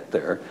and get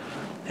there,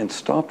 and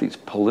stop these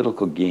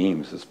political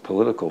games, this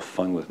political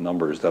fun with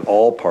numbers that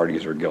all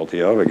parties are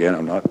guilty of. Again,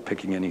 I'm not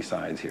picking any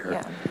sides here.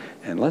 Yeah.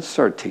 And let's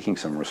start taking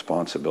some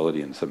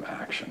responsibility and some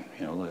action.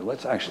 You know,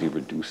 let's actually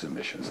reduce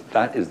emissions.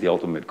 That is the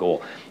ultimate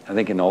goal. I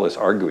think in all this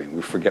arguing,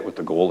 we forget what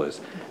the goal is.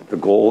 The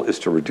goal is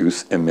to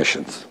reduce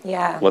emissions.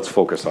 Yeah. Let's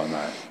focus on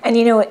that. And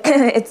you know,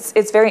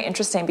 it's very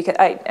interesting because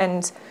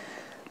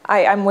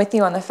I'm with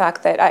you on the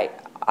fact that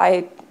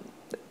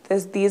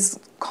these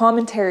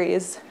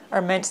commentaries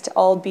are meant to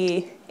all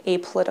be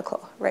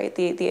apolitical, right?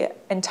 The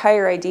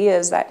entire idea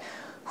is that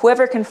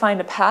whoever can find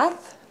a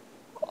path,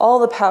 all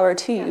the power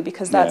to you,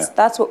 because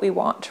that's what we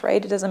want,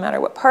 right? It doesn't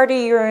matter what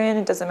party you're in,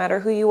 it doesn't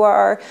matter who you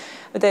are.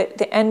 But at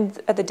the end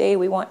of the day,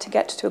 we want to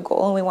get to a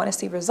goal and we want to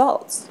see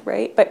results,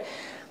 right? But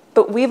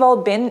we've all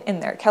been in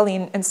there. Kelly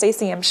and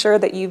Stacy, I'm sure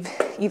that you've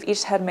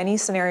each had many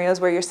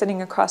scenarios where you're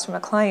sitting across from a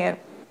client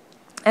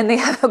and they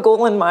have a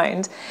goal in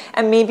mind.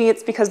 And maybe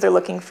it's because they're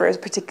looking for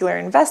particular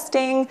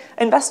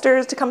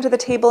investors to come to the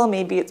table.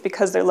 Maybe it's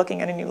because they're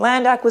looking at a new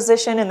land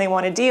acquisition and they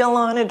want a deal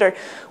on it, or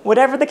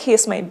whatever the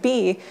case might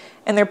be.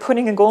 And they're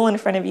putting a goal in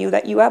front of you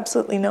that you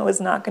absolutely know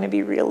is not going to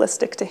be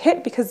realistic to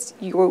hit because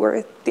you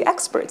were the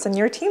experts and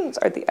your teams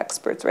are the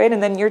experts, right?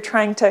 And then you're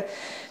trying to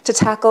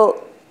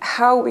tackle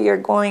how we are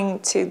going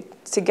to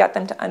get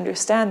them to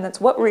understand that's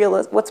what's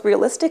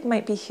realistic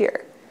might be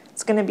here.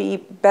 It's going to be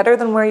better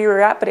than where you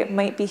were at, but it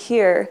might be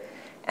here.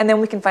 And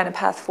then we can find a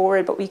path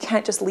forward, but we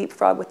can't just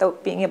leapfrog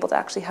without being able to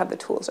actually have the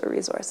tools or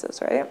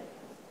resources, right?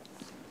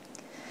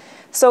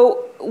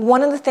 So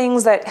one of the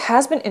things that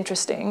has been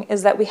interesting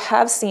is that we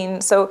have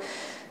seen, so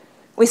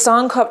we saw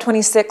in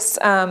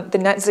COP26 the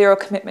net zero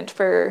commitment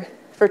for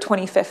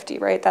 2050,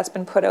 right? That's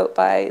been put out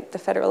by the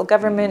federal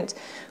government.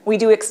 We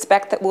do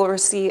expect that we'll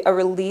see a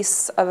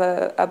release of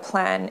a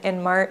plan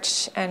in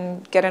March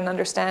and get an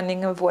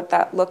understanding of what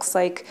that looks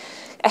like.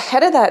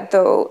 Ahead of that,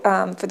 though,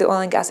 for the oil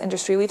and gas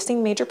industry, we've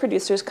seen major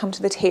producers come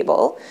to the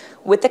table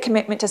with the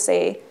commitment to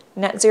say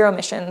net zero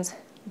emissions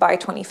by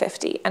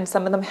 2050, and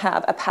some of them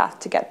have a path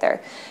to get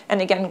there. And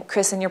again,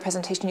 Chris, in your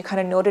presentation, you kind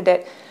of noted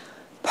it.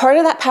 Part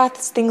of that path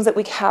is things that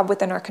we have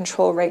within our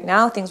control right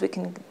now, things we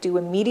can do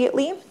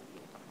immediately.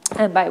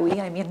 And by we,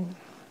 I mean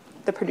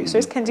the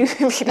producers can do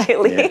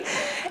immediately.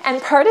 Yeah.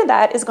 And part of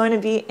that is going to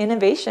be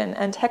innovation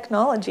and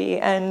technology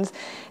and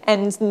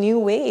new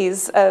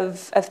ways of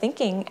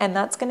thinking. And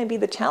that's going to be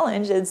the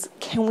challenge is,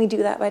 can we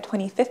do that by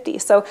 2050?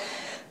 So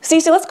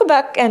Stacy, let's go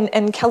back,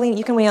 and Kelly,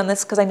 you can weigh on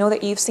this because I know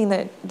that you've seen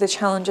the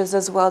challenges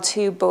as well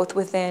too, both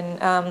within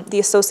the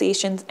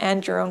associations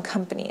and your own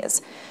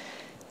companies.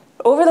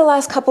 Over the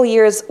last couple of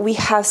years, we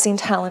have seen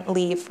talent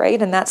leave, right?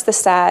 And that's the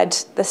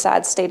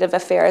sad state of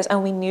affairs.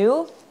 And we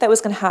knew that was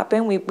going to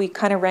happen. We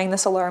kind of rang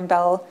this alarm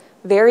bell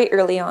very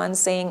early on,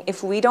 saying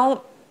if we don't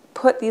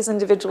put these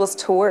individuals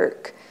to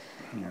work,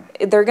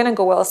 they're going to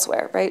go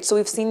elsewhere, right? So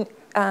we've seen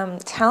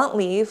talent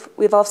leave.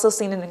 We've also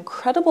seen an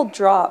incredible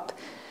drop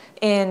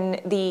in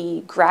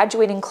the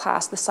graduating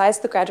class, the size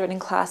of the graduating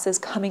classes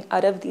coming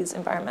out of these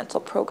environmental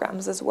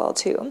programs as well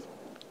too.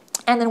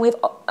 And then we've,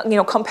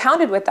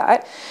 compounded with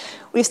that,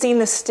 we've seen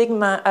the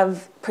stigma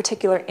of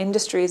particular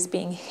industries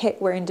being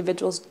hit where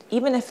individuals,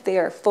 even if they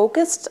are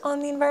focused on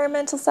the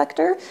environmental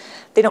sector,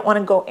 they don't want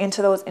to go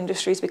into those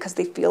industries because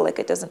they feel like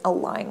it doesn't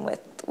align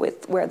with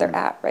where they're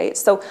at, right?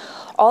 So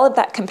all of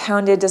that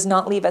compounded does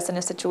not leave us in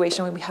a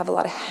situation where we have a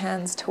lot of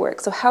hands to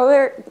work. So how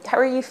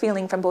are you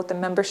feeling from both the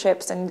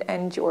memberships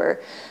and your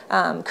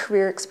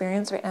career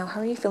experience right now? How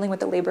are you feeling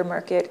with the labor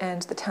market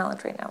and the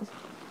talent right now?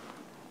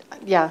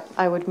 Yeah,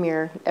 I would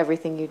mirror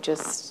everything you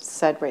just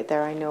said right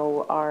there. I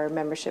know our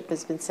membership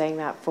has been saying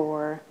that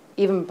for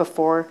even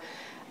before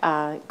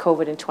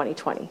COVID in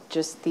 2020.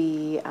 Just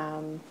the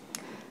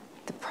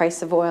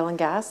price of oil and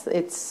gas.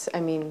 It's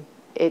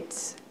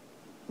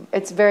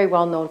a very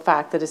well known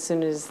fact that as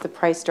soon as the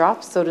price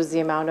drops, so does the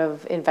amount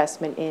of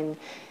investment in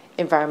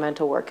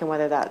environmental work, and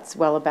whether that's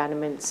well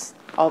abandonments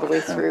all the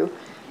way through.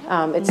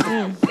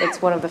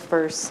 It's one of the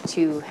first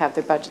to have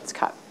their budgets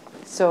cut.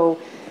 So.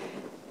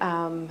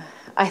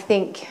 I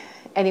think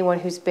anyone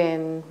who's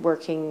been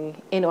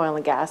working in oil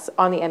and gas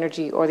on the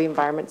energy or the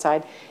environment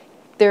side,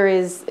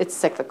 it's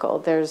cyclical.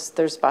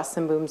 There's busts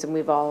and booms, and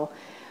we've all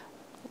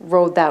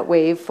rode that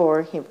wave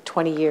for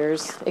 20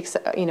 years,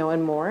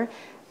 and more.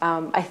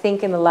 I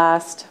think in the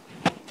last,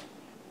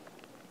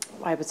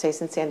 I would say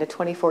since the end of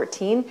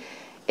 2014,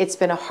 it's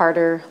been a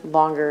harder,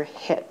 longer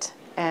hit.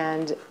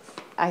 And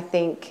I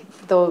think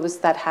those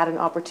that had an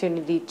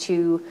opportunity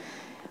to,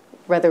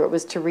 whether it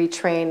was to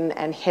retrain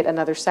and hit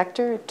another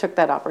sector, took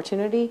that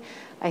opportunity.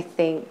 I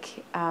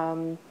think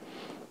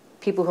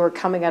people who are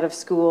coming out of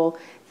school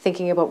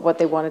thinking about what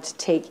they wanted to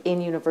take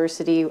in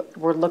university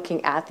were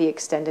looking at the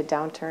extended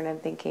downturn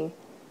and thinking,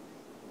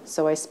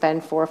 so I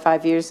spend 4 or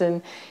 5 years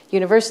in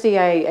university,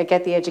 I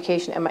get the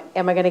education,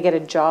 am I going to get a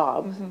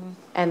job? Mm-hmm.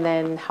 And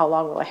then how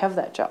long will I have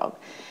that job?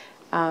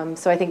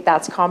 So I think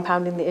that's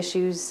compounding the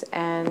issues.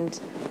 And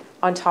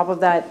on top of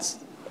that,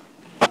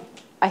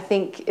 I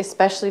think,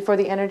 especially for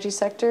the energy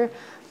sector,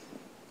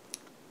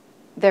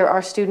 there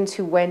are students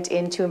who went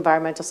into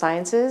environmental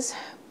sciences,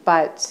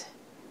 but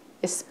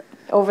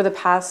over the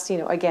past,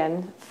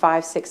 again,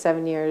 5, 6,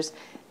 7 years,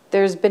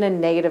 there's been a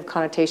negative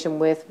connotation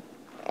with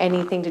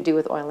anything to do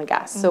with oil and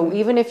gas. Mm-hmm. So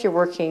even if you're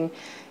working,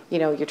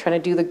 you're trying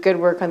to do the good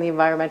work on the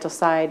environmental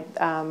side,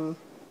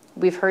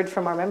 we've heard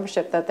from our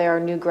membership that there are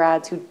new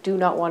grads who do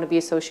not want to be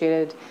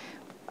associated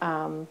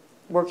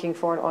working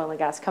for an oil and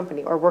gas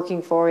company or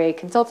working for a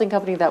consulting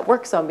company that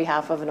works on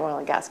behalf of an oil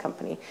and gas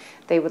company.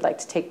 They would like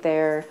to take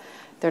their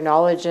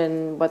knowledge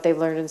and what they've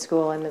learned in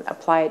school and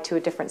apply it to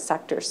a different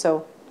sector.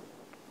 So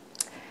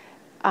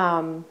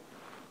in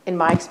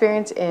my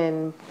experience,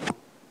 in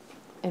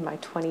my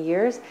 20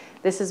 years,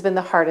 this has been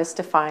the hardest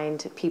to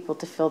find people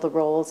to fill the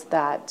roles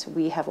that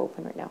we have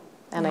open right now.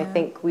 And I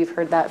think we've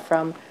heard that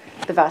from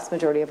the vast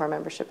majority of our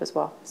membership as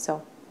well.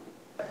 So.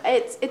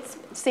 It's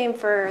same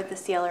for the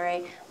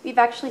CLRA. We've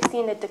actually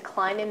seen a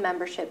decline in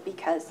membership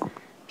because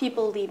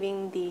people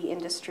leaving the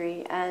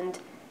industry and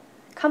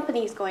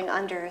companies going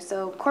under.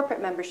 So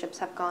corporate memberships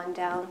have gone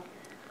down.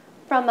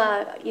 From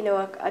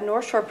a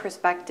North Shore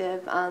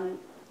perspective,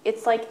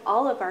 it's like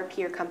all of our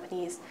peer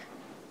companies,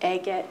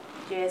 AGAT,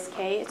 JSK,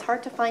 it's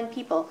hard to find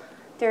people.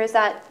 There is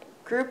that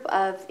group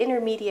of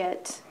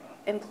intermediate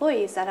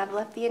employees that have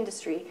left the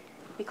industry.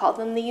 We call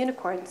them the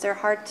unicorns. They're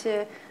hard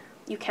to,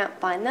 you can't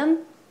find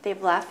them.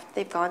 They've left,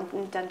 they've gone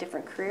and done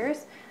different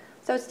careers.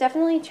 So it's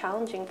definitely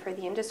challenging for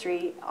the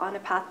industry on a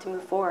path to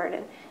move forward.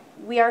 And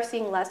we are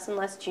seeing less and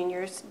less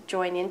juniors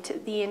join into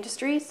the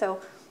industry.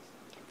 So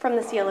from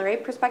the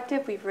CLRA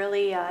perspective, we've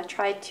really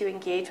tried to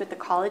engage with the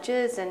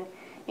colleges and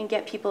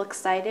get people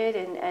excited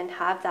and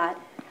have that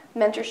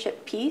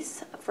mentorship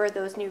piece for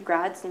those new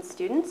grads and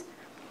students.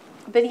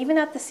 But even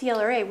at the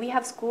CLRA, we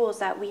have schools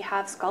that we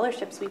have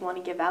scholarships we want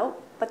to give out,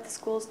 but the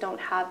schools don't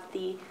have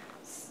the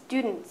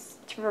students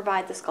to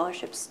provide the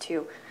scholarships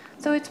to.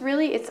 So it's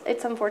really,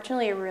 it's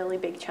unfortunately a really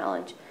big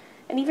challenge.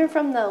 And even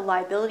from the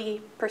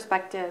liability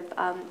perspective,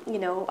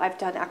 I've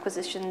done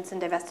acquisitions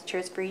and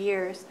divestitures for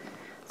years,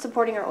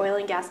 supporting our oil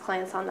and gas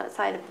clients on that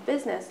side of the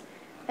business.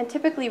 And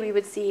typically we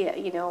would see,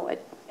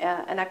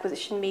 an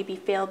acquisition maybe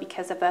fail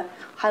because of a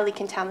highly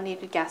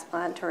contaminated gas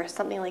plant or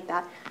something like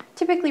that,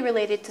 typically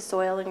related to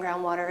soil and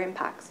groundwater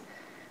impacts.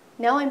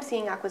 Now I'm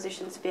seeing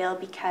acquisitions fail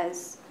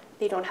because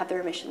they don't have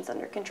their emissions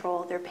under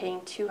control. They're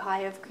paying too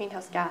high of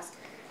greenhouse gas.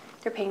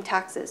 They're paying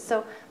taxes.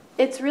 So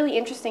it's really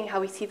interesting how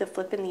we see the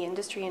flip in the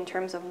industry in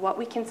terms of what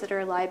we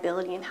consider a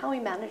liability and how we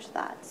manage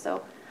that.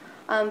 So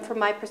from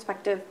my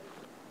perspective,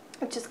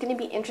 it's just going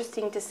to be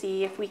interesting to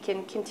see if we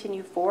can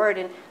continue forward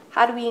and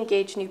how do we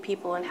engage new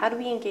people and how do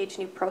we engage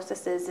new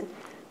processes and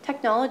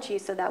technology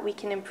so that we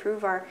can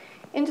improve our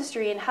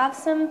industry and have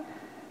some,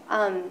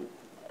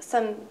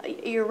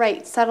 you're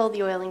right, settle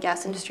the oil and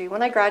gas industry.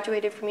 When I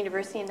graduated from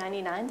university in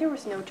 '99, there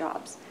was no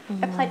jobs.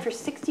 I applied for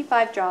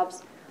 65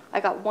 jobs. I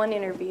got one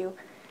interview,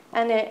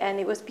 and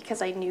it was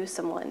because I knew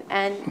someone.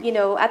 And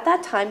at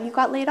that time, you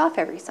got laid off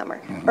every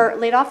summer, or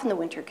laid off in the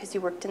winter because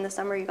you worked in the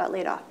summer. You got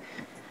laid off.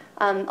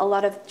 A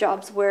lot of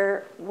jobs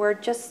were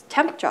just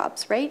temp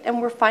jobs, right?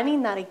 And we're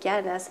finding that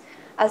again as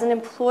an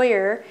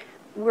employer,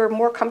 we're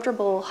more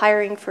comfortable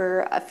hiring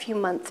for a few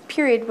month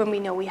period when we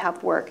know we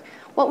have work.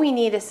 What we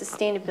need is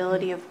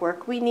sustainability of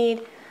work. We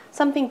need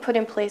something put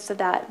in place so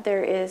that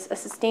there is a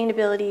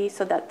sustainability,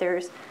 so that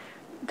there's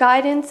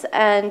guidance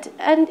and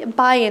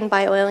buy-in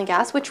by oil and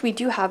gas, which we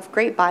do have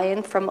great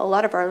buy-in from a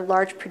lot of our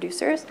large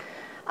producers,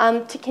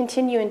 to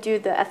continue and do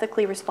the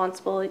ethically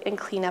responsible and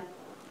clean up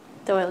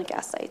the oil and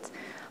gas sites.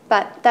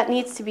 But that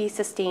needs to be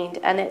sustained,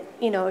 and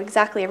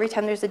exactly every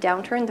time there's a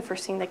downturn, the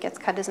first thing that gets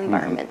cut is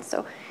environment.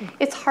 So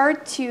it's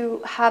hard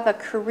to have a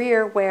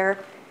career where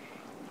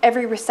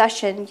every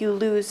recession you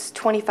lose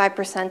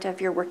 25% of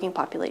your working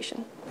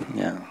population.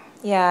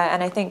 Yeah,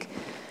 and I think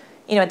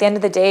at the end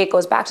of the day, it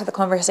goes back to the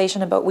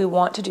conversation about we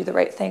want to do the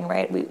right thing,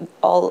 right? We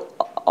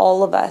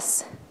all of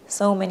us,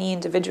 so many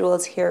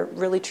individuals here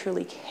really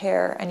truly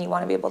care, and you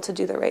want to be able to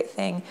do the right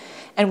thing,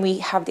 and we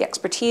have the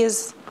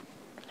expertise,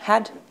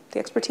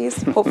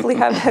 hopefully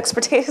have the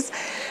expertise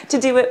to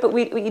do it, but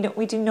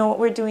we do know what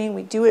we're doing.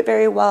 We do it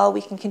very well.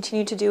 We can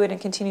continue to do it and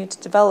continue to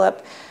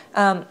develop,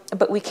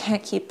 but we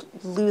can't keep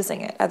losing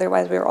it.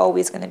 Otherwise, we're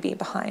always going to be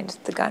behind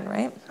the gun,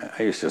 right?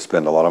 I used to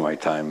spend a lot of my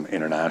time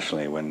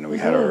internationally when we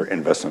had our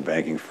investment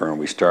banking firm.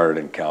 We started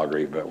in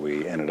Calgary, but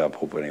we ended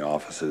up opening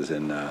offices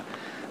in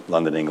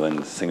London,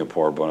 England,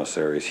 Singapore, Buenos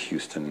Aires,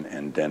 Houston,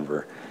 and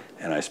Denver.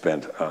 And I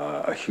spent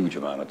a huge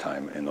amount of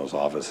time in those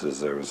offices.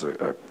 There was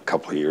a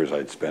couple of years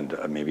I'd spend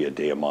maybe a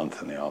day a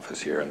month in the office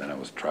here, and then I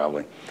was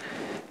traveling.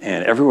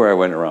 And everywhere I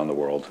went around the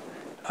world,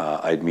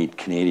 I'd meet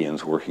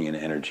Canadians working in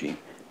energy,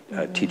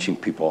 teaching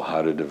people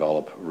how to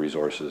develop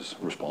resources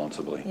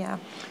responsibly. Yeah.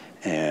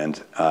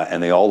 And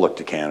they all looked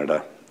to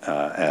Canada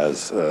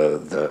as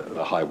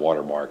the high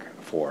watermark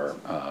for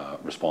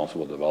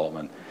responsible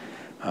development.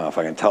 If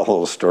I can tell a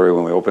little story,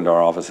 when we opened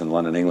our office in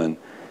London, England,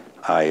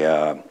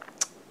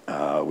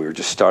 we were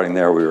just starting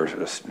there.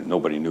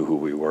 Nobody knew who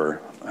we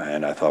were.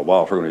 And I thought,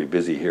 well, if we're going to be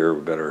busy here,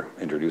 we better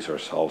introduce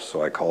ourselves.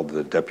 So I called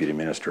the Deputy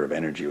Minister of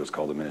Energy. It was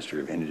called the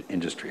Ministry of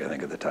Industry, I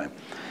think, at the time.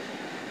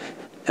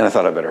 And I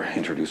thought I better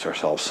introduce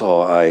ourselves.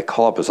 So I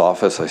call up his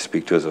office. I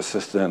speak to his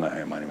assistant.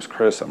 My name is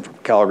Chris. I'm from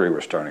Calgary.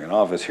 We're starting an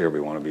office here. We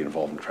want to be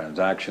involved in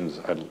transactions.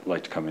 I'd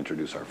like to come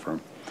introduce our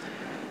firm.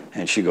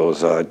 And she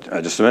goes,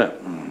 just a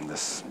minute.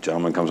 This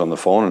gentleman comes on the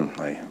phone,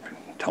 and I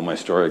tell my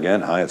story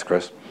again. Hi, it's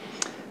Chris.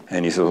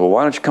 And he says, well,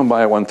 why don't you come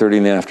by at 1:30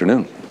 in the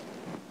afternoon?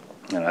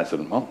 And I said,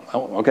 oh,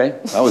 okay,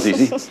 that was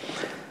easy.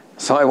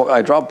 So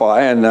I dropped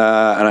by, and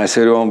I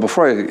said, well,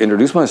 before I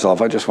introduce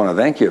myself, I just want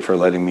to thank you for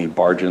letting me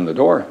barge in the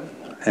door.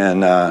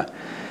 And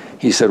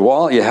he said,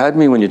 well, you had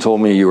me when you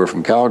told me you were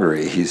from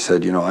Calgary. He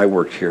said, I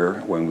worked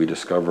here when we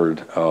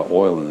discovered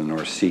oil in the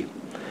North Sea.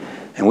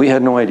 And we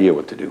had no idea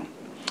what to do.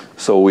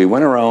 So we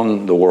went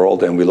around the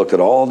world and we looked at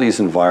all these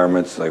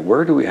environments, like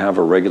where do we have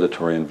a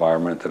regulatory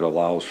environment that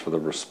allows for the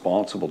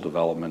responsible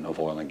development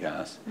of oil and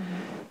gas?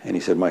 And he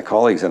said, my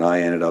colleagues and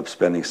I ended up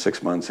spending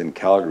 6 months in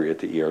Calgary at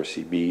the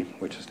ERCB,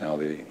 which is now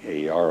the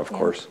AER, of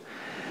course.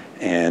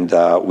 And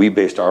we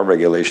based our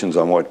regulations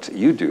on what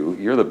you do.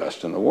 You're the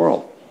best in the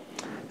world.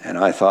 And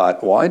I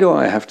thought, why do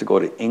I have to go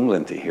to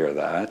England to hear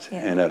that?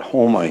 And at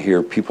home I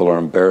hear people are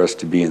embarrassed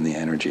to be in the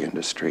energy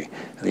industry.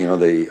 You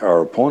know, our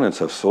opponents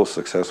have so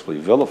successfully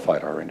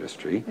vilified our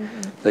industry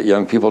that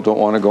young people don't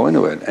want to go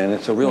into it. And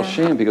it's a real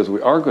shame because we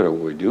are good at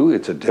what we do.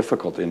 It's a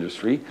difficult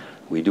industry.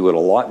 We do it a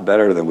lot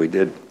better than we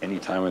did any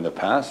time in the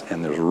past,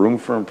 and there's room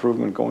for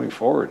improvement going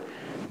forward.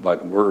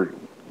 But we're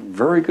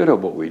very good at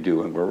what we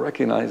do, and we're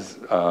recognized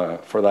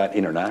for that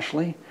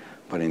internationally.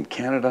 But in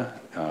Canada,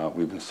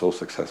 we've been so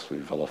successfully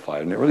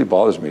vilified, and it really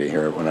bothers me to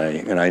hear it when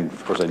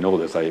of course I know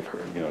this. I've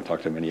heard,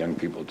 talked to many young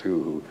people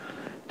too who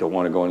don't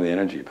want to go into the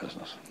energy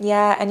business.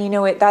 Yeah, and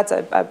that's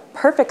a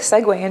perfect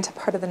segue into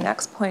part of the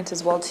next point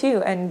as well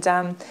too, and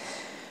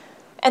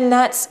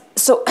that's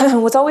so.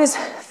 What's always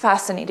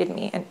fascinated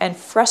me and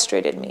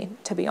frustrated me,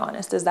 to be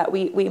honest, is that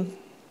we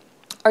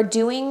are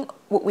doing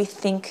what we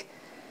think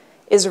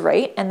is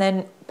right, and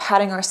then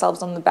patting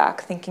ourselves on the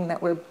back thinking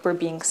that we're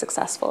being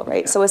successful,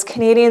 right? So as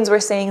Canadians, we're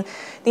saying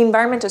the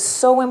environment is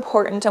so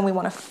important and we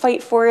want to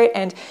fight for it,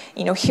 and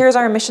here's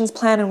our emissions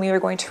plan and we are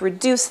going to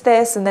reduce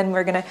this, and then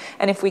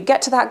and if we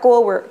get to that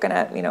goal, we're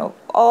gonna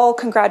all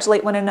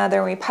congratulate one another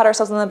and we pat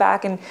ourselves on the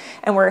back and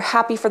we're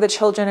happy for the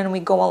children and we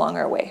go along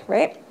our way,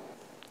 right?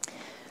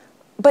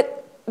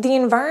 But the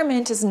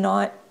environment is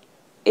not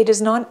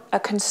a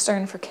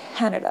concern for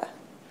Canada.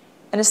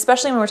 And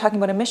especially when we're talking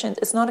about emissions,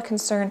 it's not a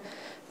concern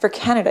for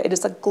Canada. It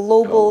is a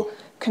global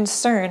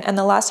concern. And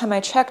the last time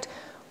I checked,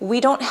 we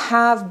don't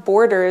have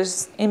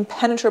borders,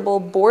 impenetrable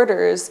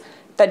borders,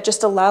 that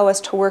just allow us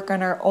to work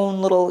on our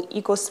own little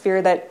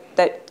ecosphere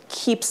that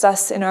keeps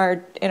us in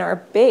our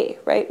bay,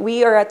 right?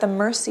 We are at the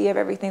mercy of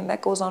everything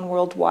that goes on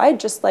worldwide,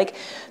 just like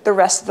the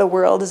rest of the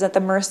world is at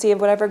the mercy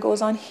of whatever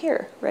goes on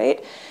here,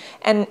 right?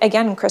 And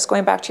again, Chris,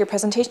 going back to your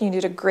presentation, you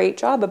did a great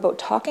job about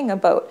talking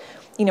about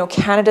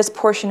Canada's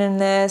portion in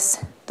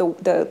this,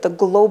 the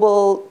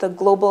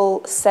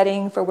global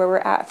setting for where we're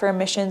at for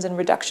emissions and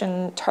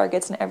reduction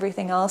targets and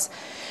everything else.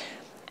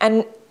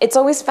 And it's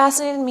always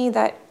fascinated me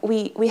that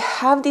we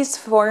have these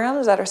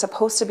forums that are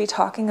supposed to be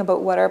talking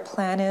about what our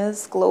plan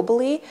is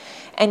globally,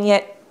 and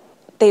yet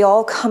they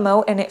all come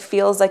out and it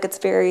feels like it's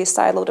very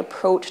siloed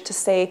approach to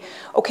say,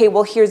 okay,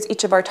 well, here's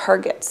each of our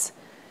targets.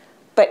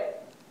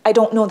 But I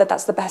don't know that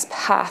that's the best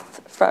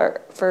path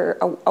for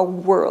a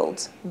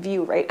world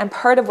view, right? And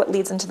part of what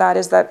leads into that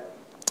is that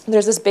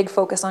there's this big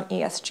focus on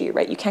ESG,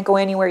 right? You can't go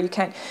anywhere. You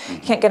can't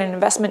get an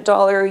investment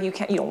dollar. You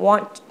don't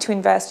want to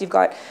invest. You've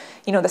got,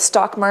 the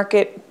stock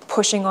market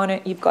pushing on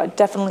it. You've got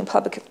definitely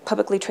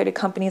publicly traded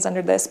companies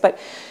under this. But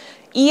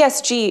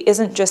ESG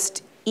isn't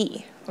just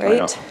E,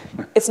 right?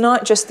 It's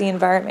not just the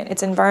environment.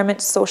 It's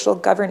environment, social,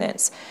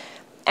 governance.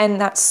 And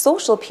that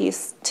social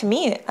piece, to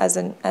me, as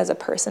a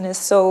person, is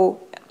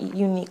so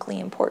uniquely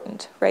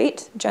important,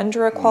 right?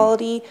 Gender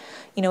equality,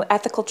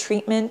 ethical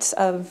treatment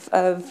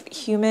of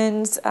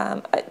humans,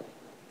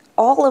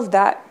 all of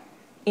that,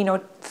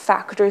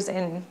 factors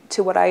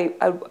into what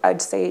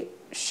I'd say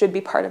should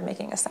be part of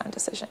making a sound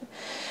decision.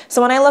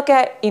 So when I look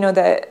at,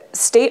 the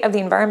state of the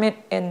environment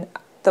in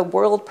the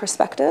world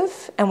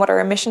perspective and what our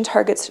emission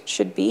targets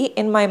should be,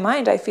 in my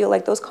mind, I feel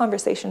like those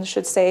conversations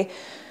should say,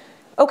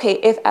 okay,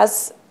 if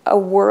as a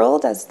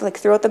world, as like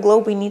throughout the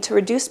globe, we need to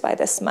reduce by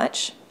this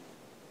much,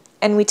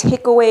 and we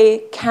take away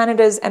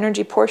Canada's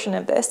energy portion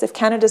of this, if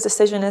Canada's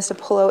decision is to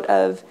pull out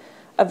of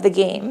the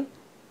game,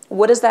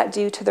 what does that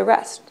do to the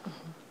rest?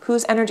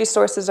 Whose energy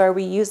sources are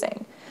we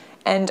using?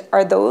 And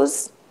are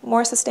those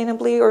more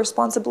sustainably or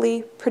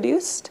responsibly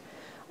produced?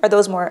 Are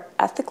those more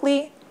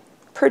ethically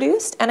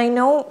produced? And I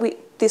know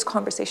these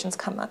conversations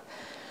come up,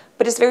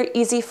 but it's very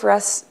easy for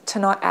us to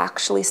not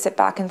actually sit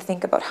back and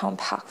think about how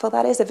impactful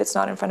that is if it's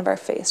not in front of our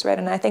face, right?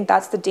 And I think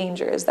that's the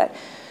danger, is that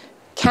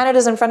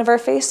Canada's in front of our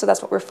face, so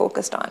that's what we're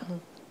focused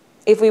on.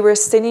 If we were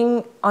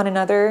sitting on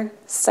another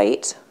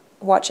site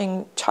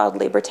watching child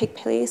labor take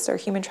place or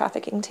human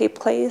trafficking take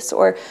place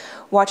or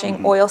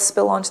watching oil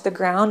spill onto the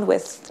ground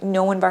with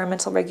no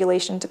environmental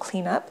regulation to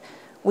clean up,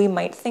 we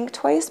might think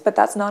twice, but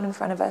that's not in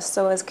front of us.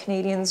 So as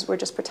Canadians, we're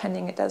just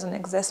pretending it doesn't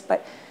exist,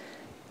 but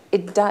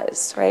it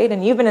does, right?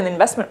 And you've been in the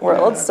investment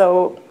world,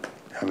 so...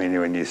 I mean,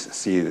 when you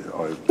see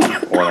oil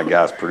and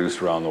gas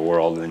produced around the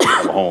world and then you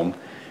come home,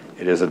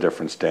 it is a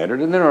different standard.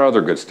 And there are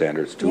other good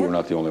standards too. We're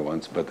not the only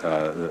ones, but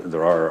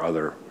there are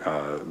other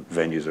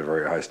venues of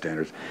very high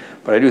standards.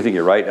 But I do think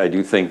you're right. I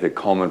do think the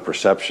common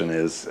perception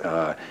is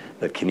that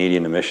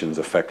Canadian emissions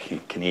affect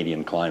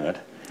Canadian climate.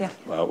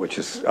 Which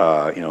is,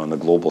 on the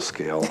global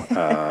scale,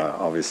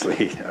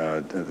 obviously,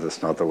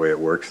 that's not the way it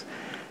works.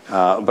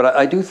 But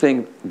I do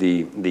think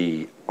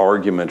the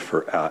argument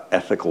for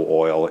ethical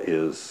oil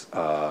is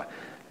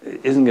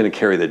isn't going to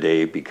carry the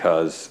day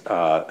because,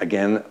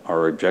 again,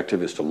 our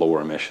objective is to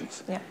lower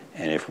emissions. Yeah.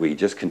 And if we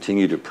just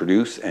continue to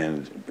produce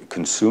and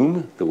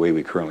consume the way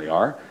we currently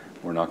are,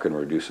 we're not going to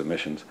reduce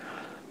emissions.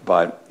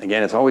 But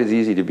again, it's always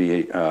easy to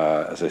be,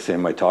 as I say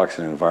in my talks,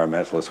 an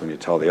environmentalist when you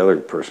tell the other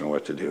person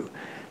what to do.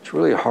 It's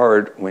really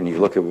hard when you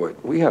look at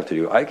what we have to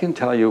do. I can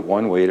tell you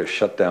one way to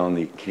shut down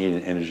the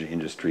Canadian energy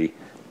industry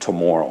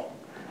tomorrow.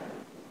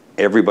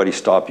 Everybody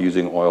stop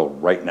using oil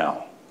right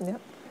now. Yep.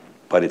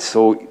 But it's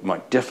so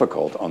much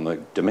difficult on the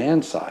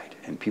demand side,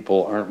 and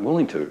people aren't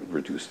willing to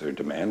reduce their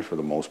demand for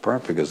the most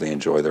part because they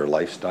enjoy their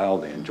lifestyle,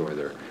 they enjoy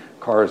their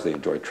cars, they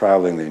enjoy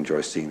traveling, they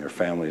enjoy seeing their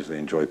families, they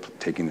enjoy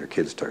taking their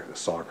kids to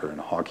soccer and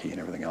hockey and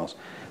everything else.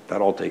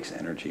 That all takes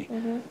energy.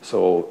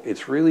 So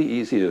it's really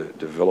easy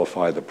to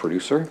vilify the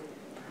producer.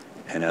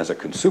 And as a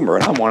consumer,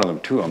 and I'm one of them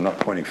too, I'm not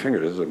pointing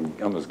fingers,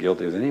 I'm as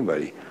guilty as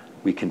anybody,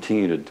 we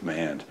continue to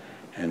demand.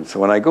 And so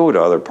when I go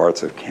to other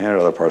parts of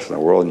Canada, other parts of the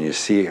world, and you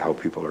see how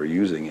people are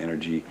using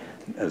energy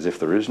as if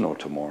there is no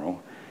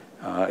tomorrow,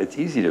 it's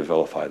easy to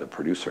vilify the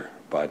producer.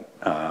 But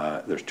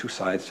there's two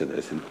sides to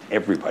this, and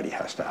everybody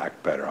has to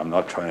act better. I'm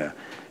not trying to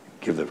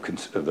give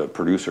the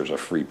producers a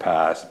free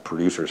pass.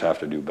 Producers have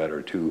to do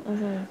better too,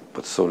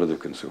 but so do the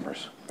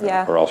consumers,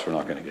 or else we're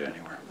not going to get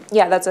anywhere.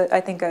 Yeah, that's,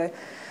 I think, a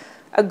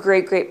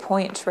great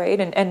point, right?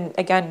 And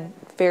again,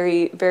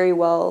 very, very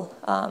well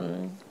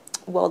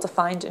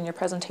defined in your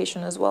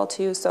presentation as well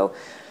too. So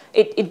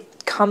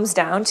it comes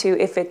down to,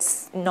 if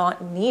it's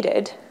not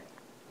needed,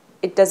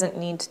 it doesn't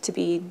need to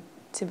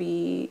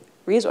be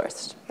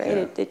resourced,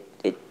 right? Yeah.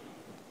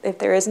 If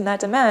there isn't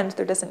that demand,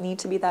 there doesn't need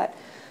to be that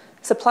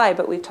supply.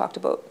 But we've talked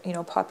about,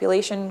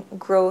 population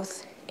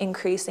growth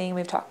increasing.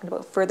 We've talked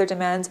about further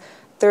demands,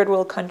 third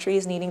world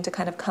countries needing to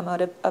kind of come out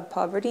of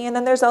poverty. And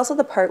then there's also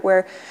the part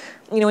where,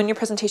 in your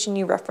presentation,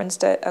 you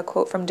referenced a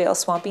quote from Dale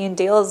Swampy. And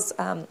Dale's,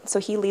 so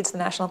he leads the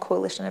National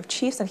Coalition of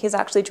Chiefs, and he's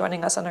actually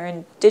joining us on our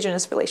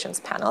Indigenous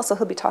Relations panel. So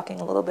he'll be talking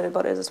a little bit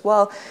about it as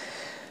well.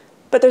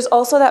 But there's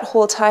also that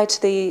whole tie to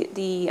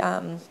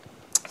the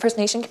First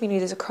Nation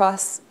communities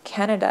across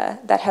Canada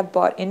that have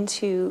bought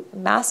into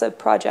massive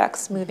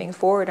projects moving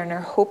forward and are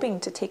hoping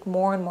to take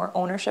more and more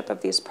ownership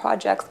of these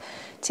projects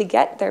to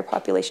get their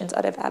populations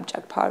out of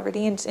abject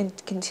poverty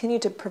and continue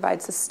to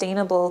provide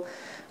sustainable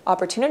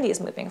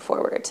opportunities moving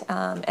forward.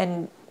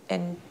 And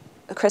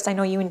Chris, I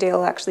know you and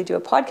Dale actually do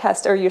a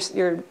podcast, or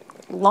you're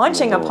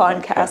launching a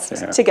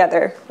podcast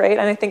together, right?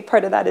 And I think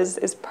part of that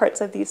is parts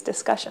of these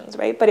discussions,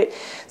 right? But it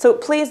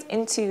plays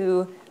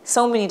into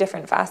so many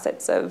different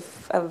facets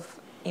of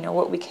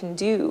what we can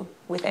do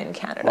within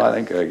Canada. Well, I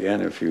think,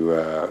 again, if you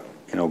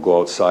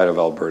go outside of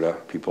Alberta,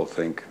 people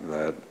think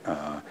that,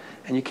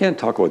 and you can't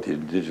talk about the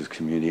Indigenous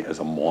community as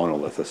a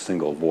monolith, a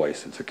single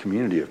voice. It's a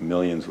community of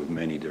millions with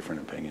many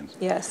different opinions.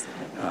 Yes.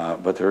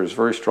 But there is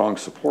very strong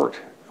support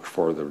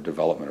for the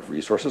development of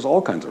resources,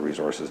 all kinds of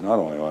resources, not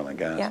only oil and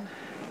gas.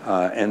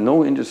 Yeah. And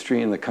no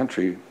industry in the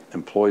country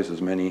employs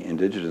as many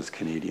Indigenous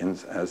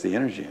Canadians as the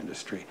energy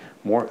industry,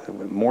 more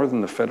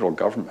than the federal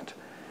government.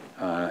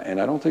 And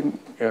I don't think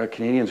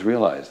Canadians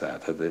realize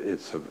that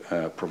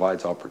it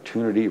provides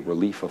opportunity,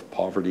 relief of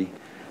poverty.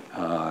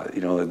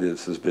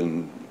 This has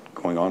been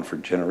going on for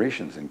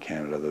generations in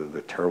Canada,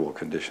 the terrible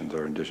conditions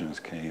our Indigenous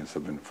Canadians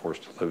have been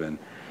forced to live in.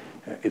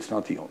 It's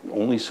not the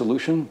only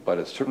solution, but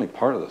it's certainly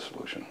part of the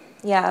solution.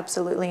 Yeah,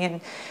 absolutely.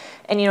 And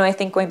I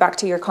think going back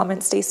to your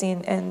comments, Stacy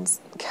and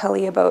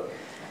Kelly, about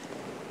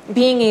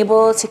being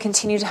able to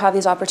continue to have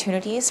these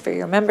opportunities for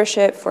your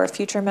membership, for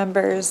future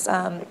members,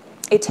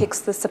 it takes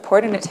the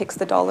support and it takes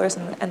the dollars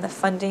and the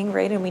funding,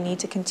 right? And we need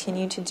to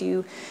continue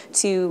to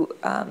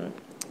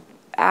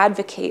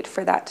advocate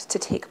for that to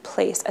take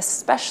place,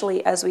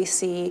 especially as we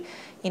see,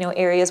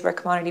 areas where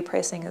commodity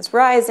pricing is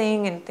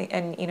rising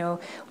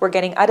and we're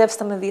getting out of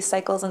some of these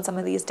cycles and some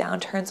of these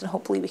downturns, and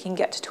hopefully we can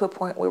get to a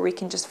point where we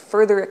can just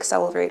further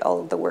accelerate all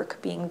of the work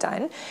being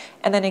done.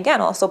 And then again,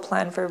 also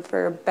plan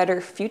for a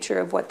better future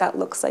of what that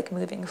looks like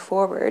moving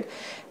forward.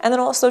 And then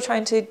also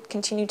trying to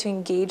continue to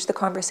engage the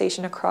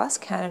conversation across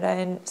Canada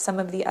and some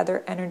of the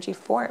other energy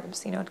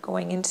forms,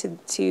 going into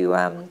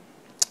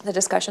the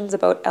discussions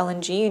about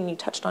LNG, and you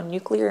touched on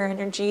nuclear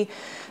energy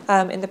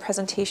in the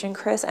presentation,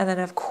 Chris, and then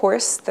of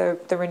course the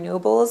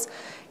renewables.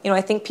 I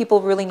think people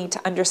really need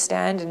to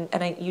understand,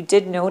 and you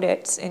did note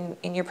it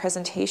in your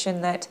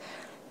presentation, that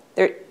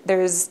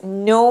there's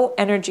no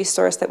energy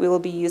source that we will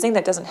be using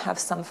that doesn't have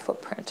some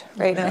footprint,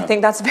 right? Yeah. And I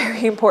think that's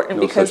very important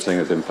No because such thing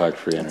as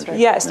impact-free energy. Right.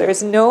 Yes, there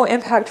is no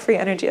impact-free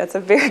energy. That's a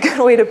very good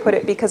way to put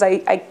it, because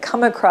I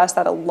come across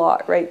that a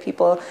lot, right?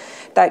 People,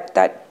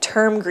 that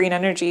term green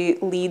energy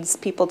leads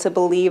people to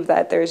believe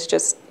that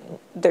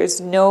there's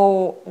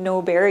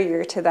no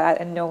barrier to that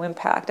and no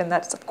impact, and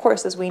that's, of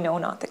course, as we know,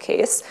 not the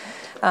case.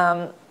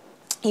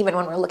 Even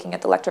when we're looking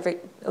at the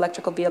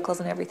electrical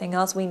vehicles and everything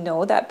else, we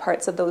know that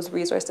parts of those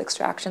resource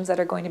extractions that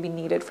are going to be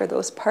needed for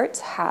those parts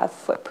have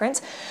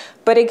footprints.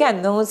 But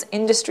again, those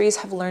industries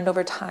have learned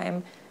over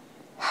time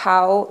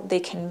how they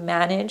can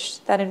manage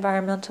that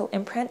environmental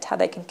imprint, how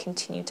they can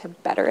continue to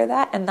better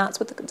that, and that's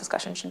what the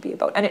discussion should be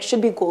about. And it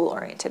should be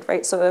goal-oriented,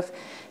 right? So if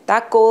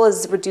that goal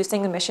is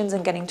reducing emissions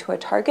and getting to a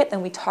target,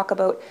 then we talk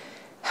about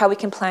how we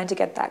can plan to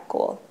get that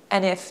goal.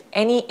 And if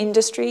any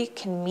industry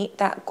can meet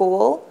that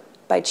goal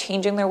by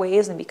changing their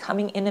ways and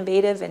becoming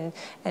innovative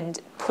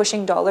and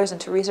pushing dollars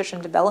into research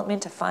and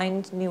development to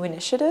find new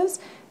initiatives,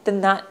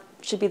 then that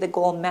should be the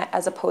goal met,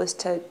 as opposed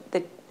to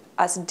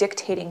us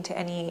dictating to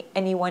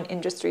any one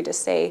industry to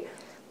say,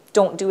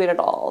 don't do it at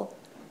all,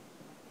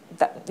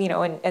 that, you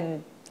know,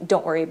 and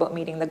don't worry about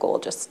meeting the goal,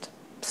 just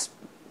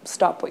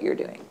stop what you're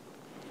doing.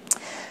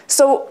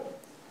 So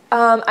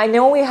I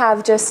know we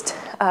have just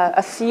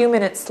a few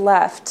minutes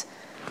left.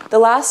 The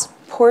last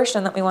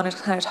portion that we wanted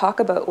to kind of talk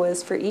about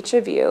was, for each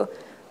of you,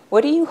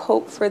 what do you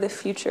hope for the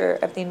future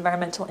of the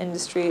environmental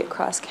industry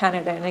across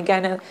Canada? And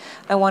again,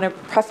 I want to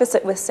preface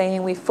it with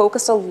saying we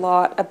focus a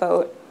lot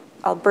about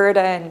Alberta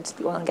and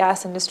the oil and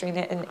gas industry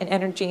and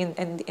energy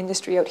and the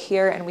industry out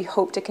here, and we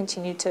hope to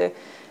continue to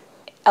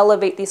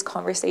elevate these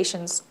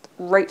conversations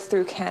right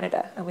through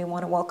Canada. And we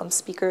want to welcome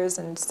speakers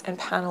and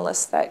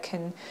panelists that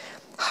can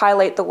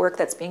highlight the work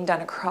that's being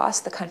done across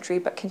the country,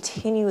 but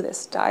continue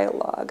this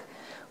dialogue.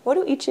 What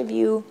do each of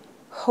you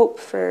hope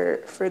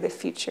for the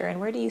future, and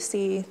where do you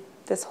see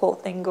this whole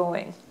thing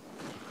going?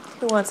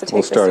 Who wants to take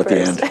this first?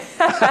 We'll start at the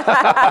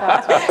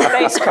end.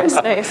 Nice, Chris,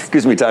 nice.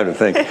 Gives me time to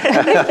think.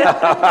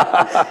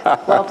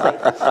 Well played.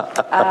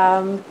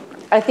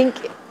 I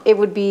think it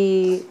would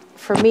be,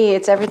 for me,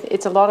 it's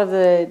a lot of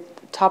the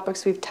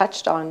topics we've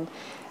touched on.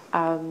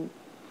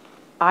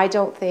 I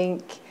don't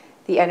think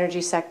the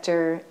energy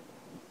sector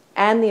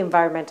and the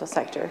environmental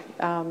sector,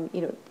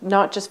 you know,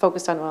 not just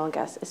focused on oil and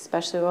gas,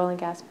 especially oil and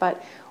gas,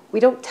 but we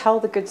don't tell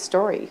the good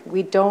story.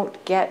 We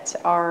don't get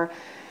our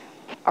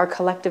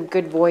collective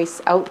good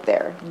voice out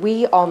there.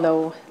 We all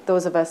know,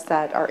 those of us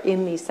that are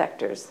in these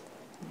sectors,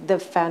 the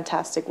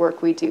fantastic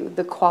work we do,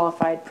 the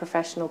qualified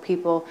professional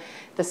people,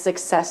 the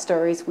success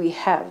stories we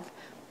have.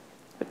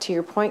 But to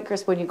your point,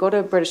 Chris, when you go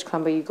to British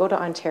Columbia, you go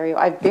to Ontario,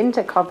 I've been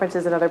to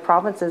conferences in other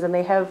provinces, and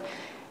they have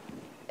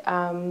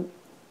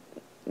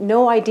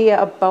no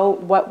idea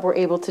about what we're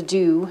able to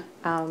do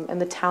and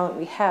the talent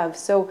we have.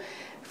 So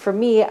for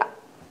me,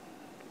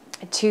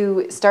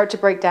 to start to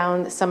break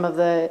down some of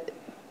the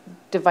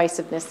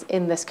divisiveness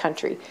in this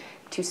country,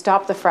 to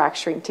stop the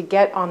fracturing, to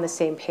get on the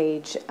same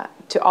page,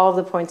 to all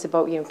the points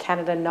about, you know,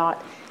 Canada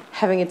not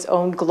having its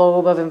own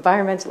globe of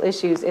environmental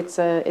issues. It's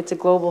a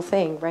global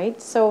thing, right?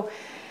 So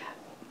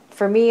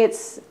for me,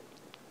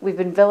 we've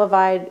been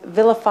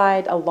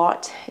vilified a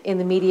lot in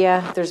the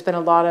media. There's been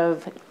a lot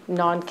of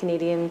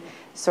non-Canadian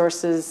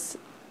sources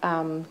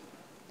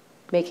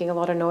making a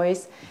lot of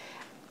noise.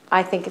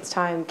 I think it's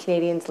time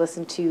Canadians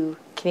listen to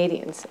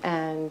Canadians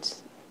and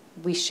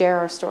we share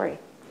our story.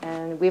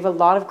 And we have a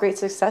lot of great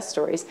success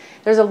stories.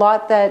 There's a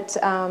lot that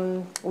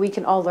we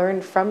can all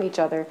learn from each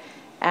other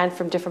and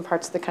from different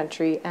parts of the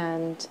country.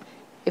 And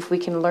if we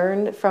can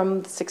learn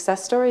from the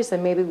success stories,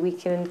 then maybe we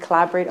can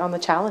collaborate on the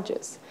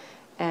challenges.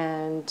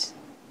 And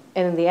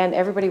in the end,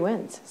 everybody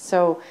wins.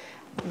 So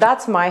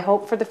that's my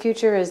hope for the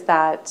future, is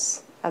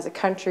that as a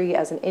country,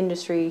 as an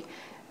industry,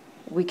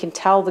 we can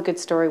tell the good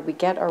story, we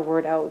get our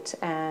word out,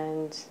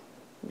 and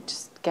we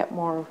just get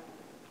more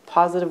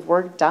positive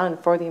work done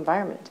for the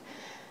environment.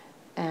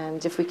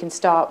 And if we can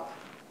stop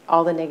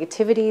all the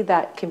negativity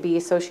that can be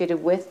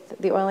associated with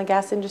the oil and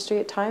gas industry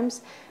at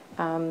times,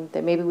 then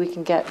maybe we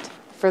can get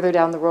further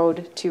down the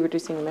road to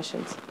reducing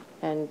emissions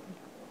and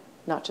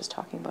not just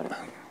talking about it.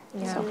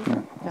 Yeah. So,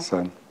 Yeah, well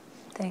said.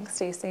 Thanks,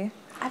 Stacy.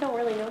 I don't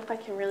really know if I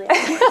can really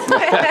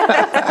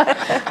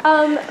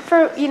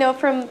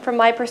from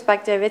my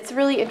perspective, it's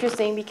really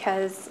interesting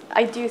because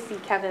I do see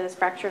Canada as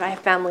fractured. I have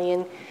family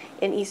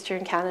in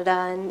Eastern Canada,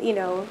 and you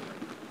know,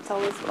 it's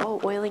always,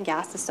 oh, oil and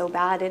gas is so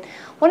bad. And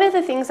one of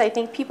the things I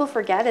think people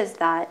forget is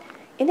that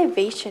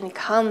innovation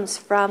comes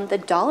from the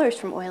dollars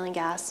from oil and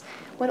gas.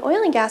 When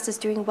oil and gas is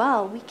doing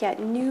well, we get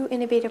new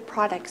innovative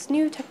products,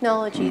 new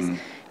technologies,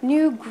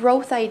 new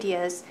growth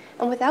ideas.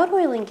 And without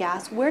oil and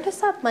gas, where does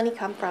that money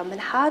come from?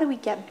 And how do we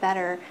get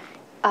better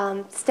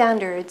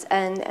standards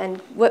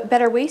and what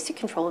better ways to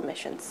control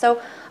emissions?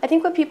 So I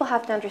think what people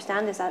have to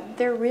understand is that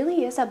there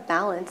really is a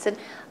balance. And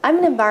I'm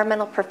an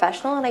environmental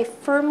professional, and I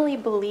firmly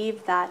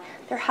believe that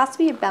there has to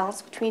be a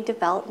balance between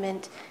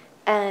development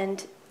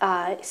and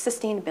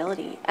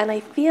sustainability. And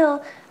I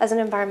feel, as an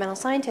environmental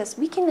scientist,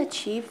 we can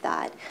achieve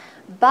that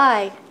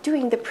by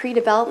doing the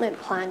pre-development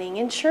planning,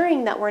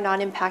 ensuring that we're not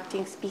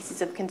impacting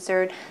species of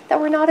concern, that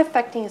we're not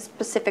affecting a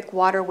specific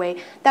waterway,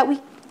 that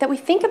we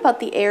think about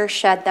the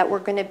airshed that we're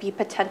going to be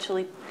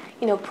potentially,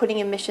 you know, putting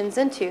emissions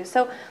into.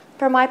 So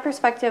from my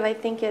perspective, I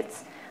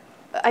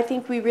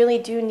think we really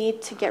do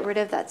need to get rid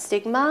of that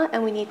stigma,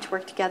 and we need to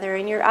work together.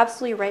 And you're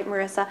absolutely right,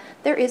 Marissa.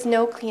 There is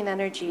no clean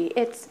energy.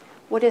 It's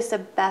what is the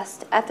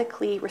best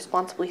ethically,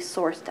 responsibly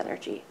sourced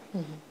energy.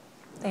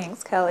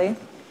 Thanks, Kelly.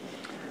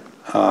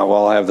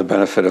 Well, I have the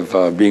benefit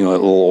of being a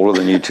little older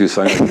than you two,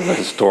 so I'm going to give a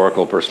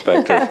historical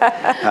perspective.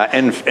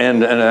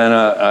 And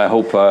I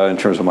hope, in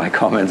terms of my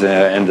comments,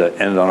 end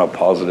on a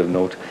positive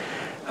note.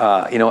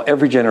 You know,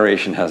 every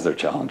generation has their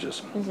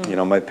challenges. You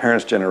know, my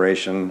parents'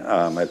 generation,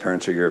 my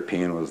parents are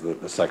European, was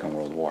the Second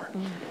World War.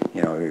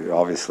 You know,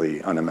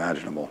 obviously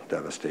unimaginable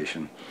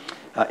devastation.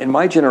 In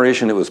my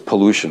generation, it was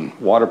pollution,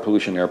 water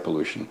pollution, air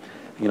pollution.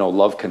 You know,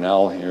 Love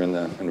Canal, here in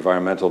the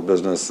environmental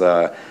business.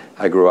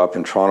 I grew up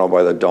in Toronto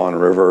by the Don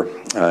River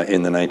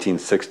in the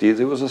 1960s.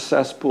 It was a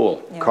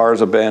cesspool. Yeah.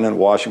 Cars abandoned,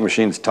 washing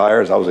machines,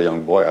 tires. I was a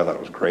young boy. I thought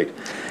it was great.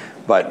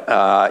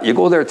 But you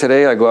go there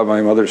today, I go out,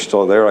 my mother's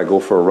still there. I go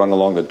for a run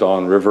along the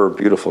Don River,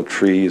 beautiful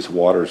trees,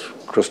 water's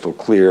crystal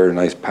clear,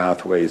 nice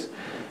pathways.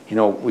 You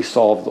know, we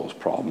solved those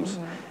problems.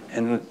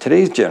 And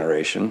today's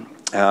generation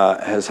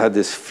has had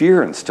this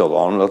fear instilled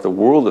on them that the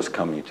world is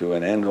coming to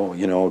an end.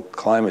 You know,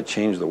 climate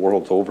change, the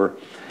world's over.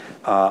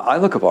 I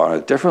look upon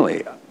it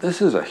differently.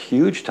 This is a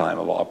huge time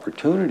of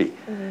opportunity.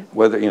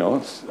 Whether, you know,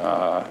 it's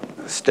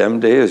STEM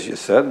Day, as you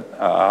said,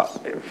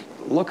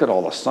 look at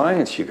all the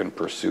science you can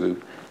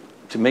pursue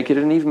to make it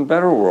an even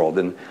better world.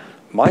 And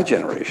my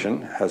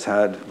generation has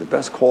had the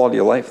best quality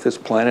of life this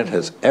planet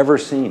has ever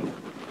seen.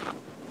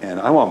 And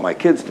I want my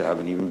kids to have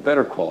an even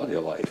better quality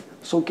of life.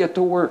 So get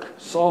to work,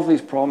 solve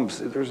these problems.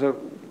 There's a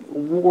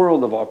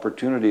world of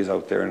opportunities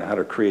out there in how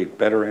to create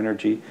better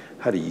energy,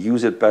 how to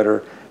use it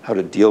better, how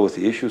to deal with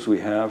the issues we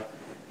have.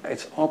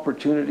 It's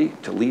opportunity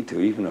to lead to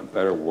even a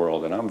better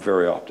world, and I'm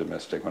very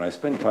optimistic. When I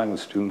spend time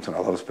with students, and I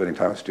love spending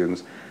time with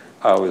students,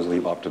 I always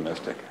leave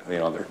optimistic. You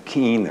know, they're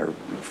keen, they're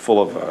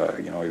full of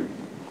you know,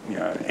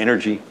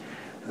 energy,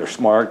 they're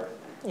smart.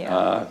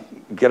 Yeah.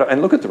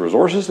 And look at the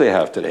resources they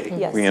have today.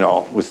 Yes. You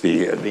know, with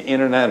the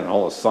internet and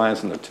all the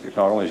science and the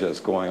technology that's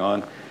going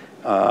on.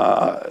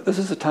 This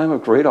is a time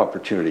of great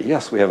opportunity.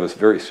 Yes, we have this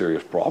very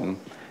serious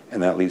problem,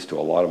 and that leads to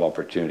a lot of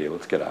opportunity.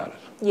 Let's get at it.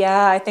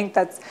 Yeah, I think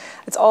it's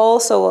all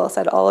so well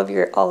said. All of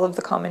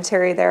the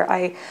commentary there.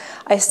 I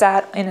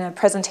sat in a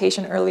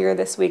presentation earlier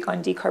this week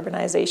on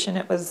decarbonization.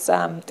 It was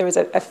there was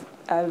a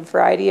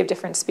variety of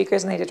different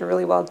speakers, and they did a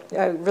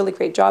really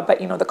great job. But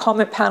you know, the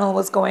comment panel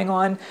was going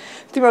on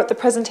throughout the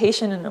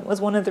presentation, and it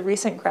was one of the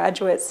recent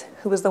graduates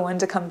who was the one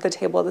to come to the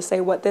table to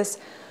say what this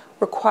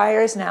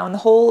requires now, and the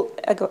whole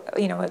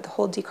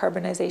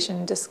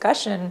decarbonization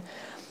discussion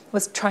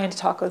was trying to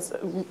talk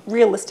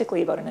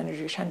realistically about an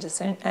energy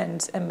transition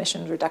and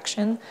emissions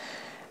reduction.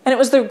 And it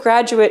was the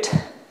graduate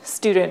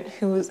student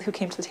who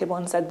came to the table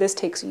and said, this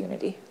takes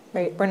unity,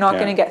 right? We're not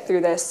going to get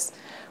through this.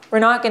 We're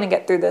not going to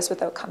get through this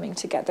without coming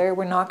together.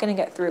 We're not going to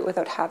get through it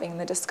without having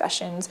the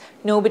discussions.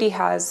 Nobody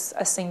has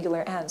a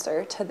singular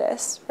answer to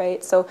this,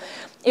 right? So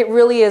it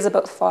really is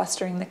about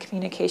fostering the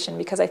communication,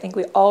 because I think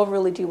we all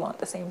really do want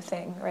the same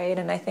thing, right?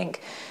 And I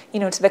think, you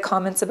know, to the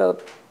comments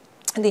about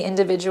the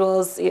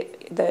individuals,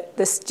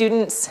 the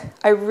students,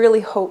 I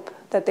really hope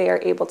that they are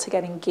able to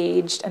get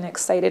engaged and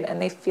excited,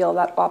 and they feel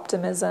that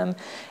optimism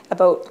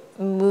about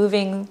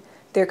moving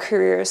their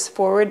careers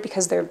forward,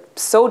 because they're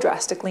so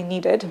drastically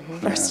needed,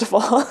 first of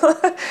all.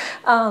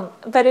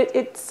 But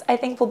it's, I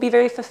think, will be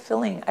very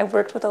fulfilling. I've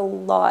worked with a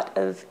lot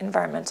of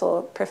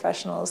environmental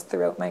professionals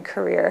throughout my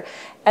career,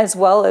 as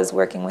well as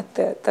working with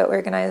the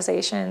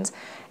organizations.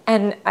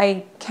 And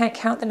I can't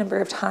count the number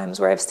of times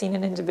where I've seen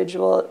an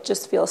individual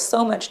just feel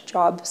so much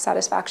job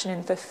satisfaction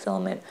and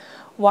fulfillment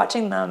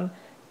watching them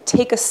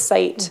take a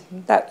site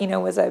that, you know,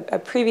 was a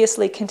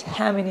previously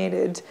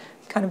contaminated,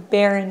 kind of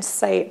barren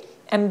site,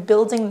 and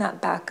building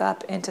that back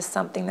up into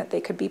something that they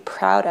could be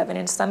proud of. And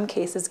in some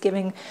cases,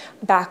 giving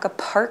back a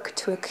park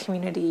to a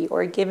community,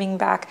 or giving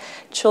back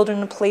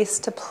children a place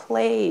to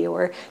play,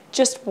 or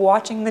just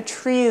watching the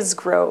trees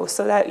grow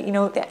so that, you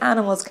know, the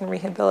animals can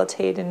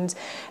rehabilitate. And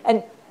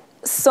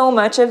so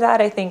much of that,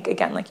 I think,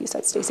 again, like you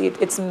said, Stacy,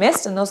 it's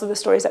missed, and those are the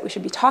stories that we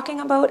should be talking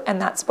about, and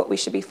that's what we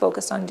should be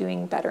focused on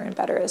doing better and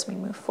better as we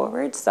move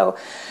forward. So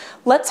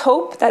let's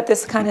hope that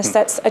this kind of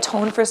sets a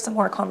tone for some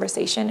more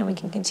conversation, and we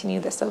can continue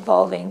this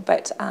evolving.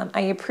 But I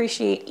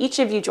appreciate each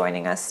of you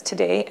joining us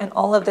today and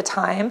all of the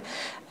time.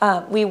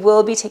 We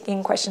will be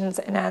taking questions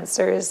and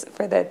answers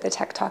for the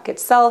Tech Talk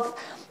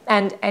itself.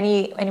 And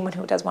anyone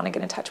who does want to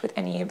get in touch with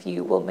any of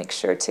you, we'll make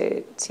sure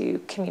to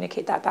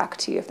communicate that back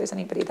to you if there's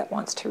anybody that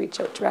wants to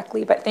reach out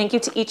directly. But thank you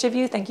to each of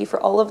you. Thank you for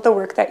all of the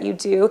work that you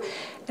do.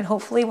 And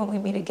hopefully when we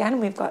meet again,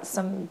 we've got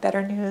some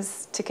better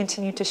news to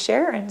continue to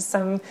share and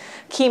some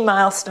key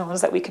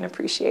milestones that we can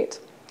appreciate.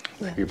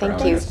 Thank you for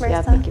having us.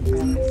 Yeah, thank you for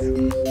having us.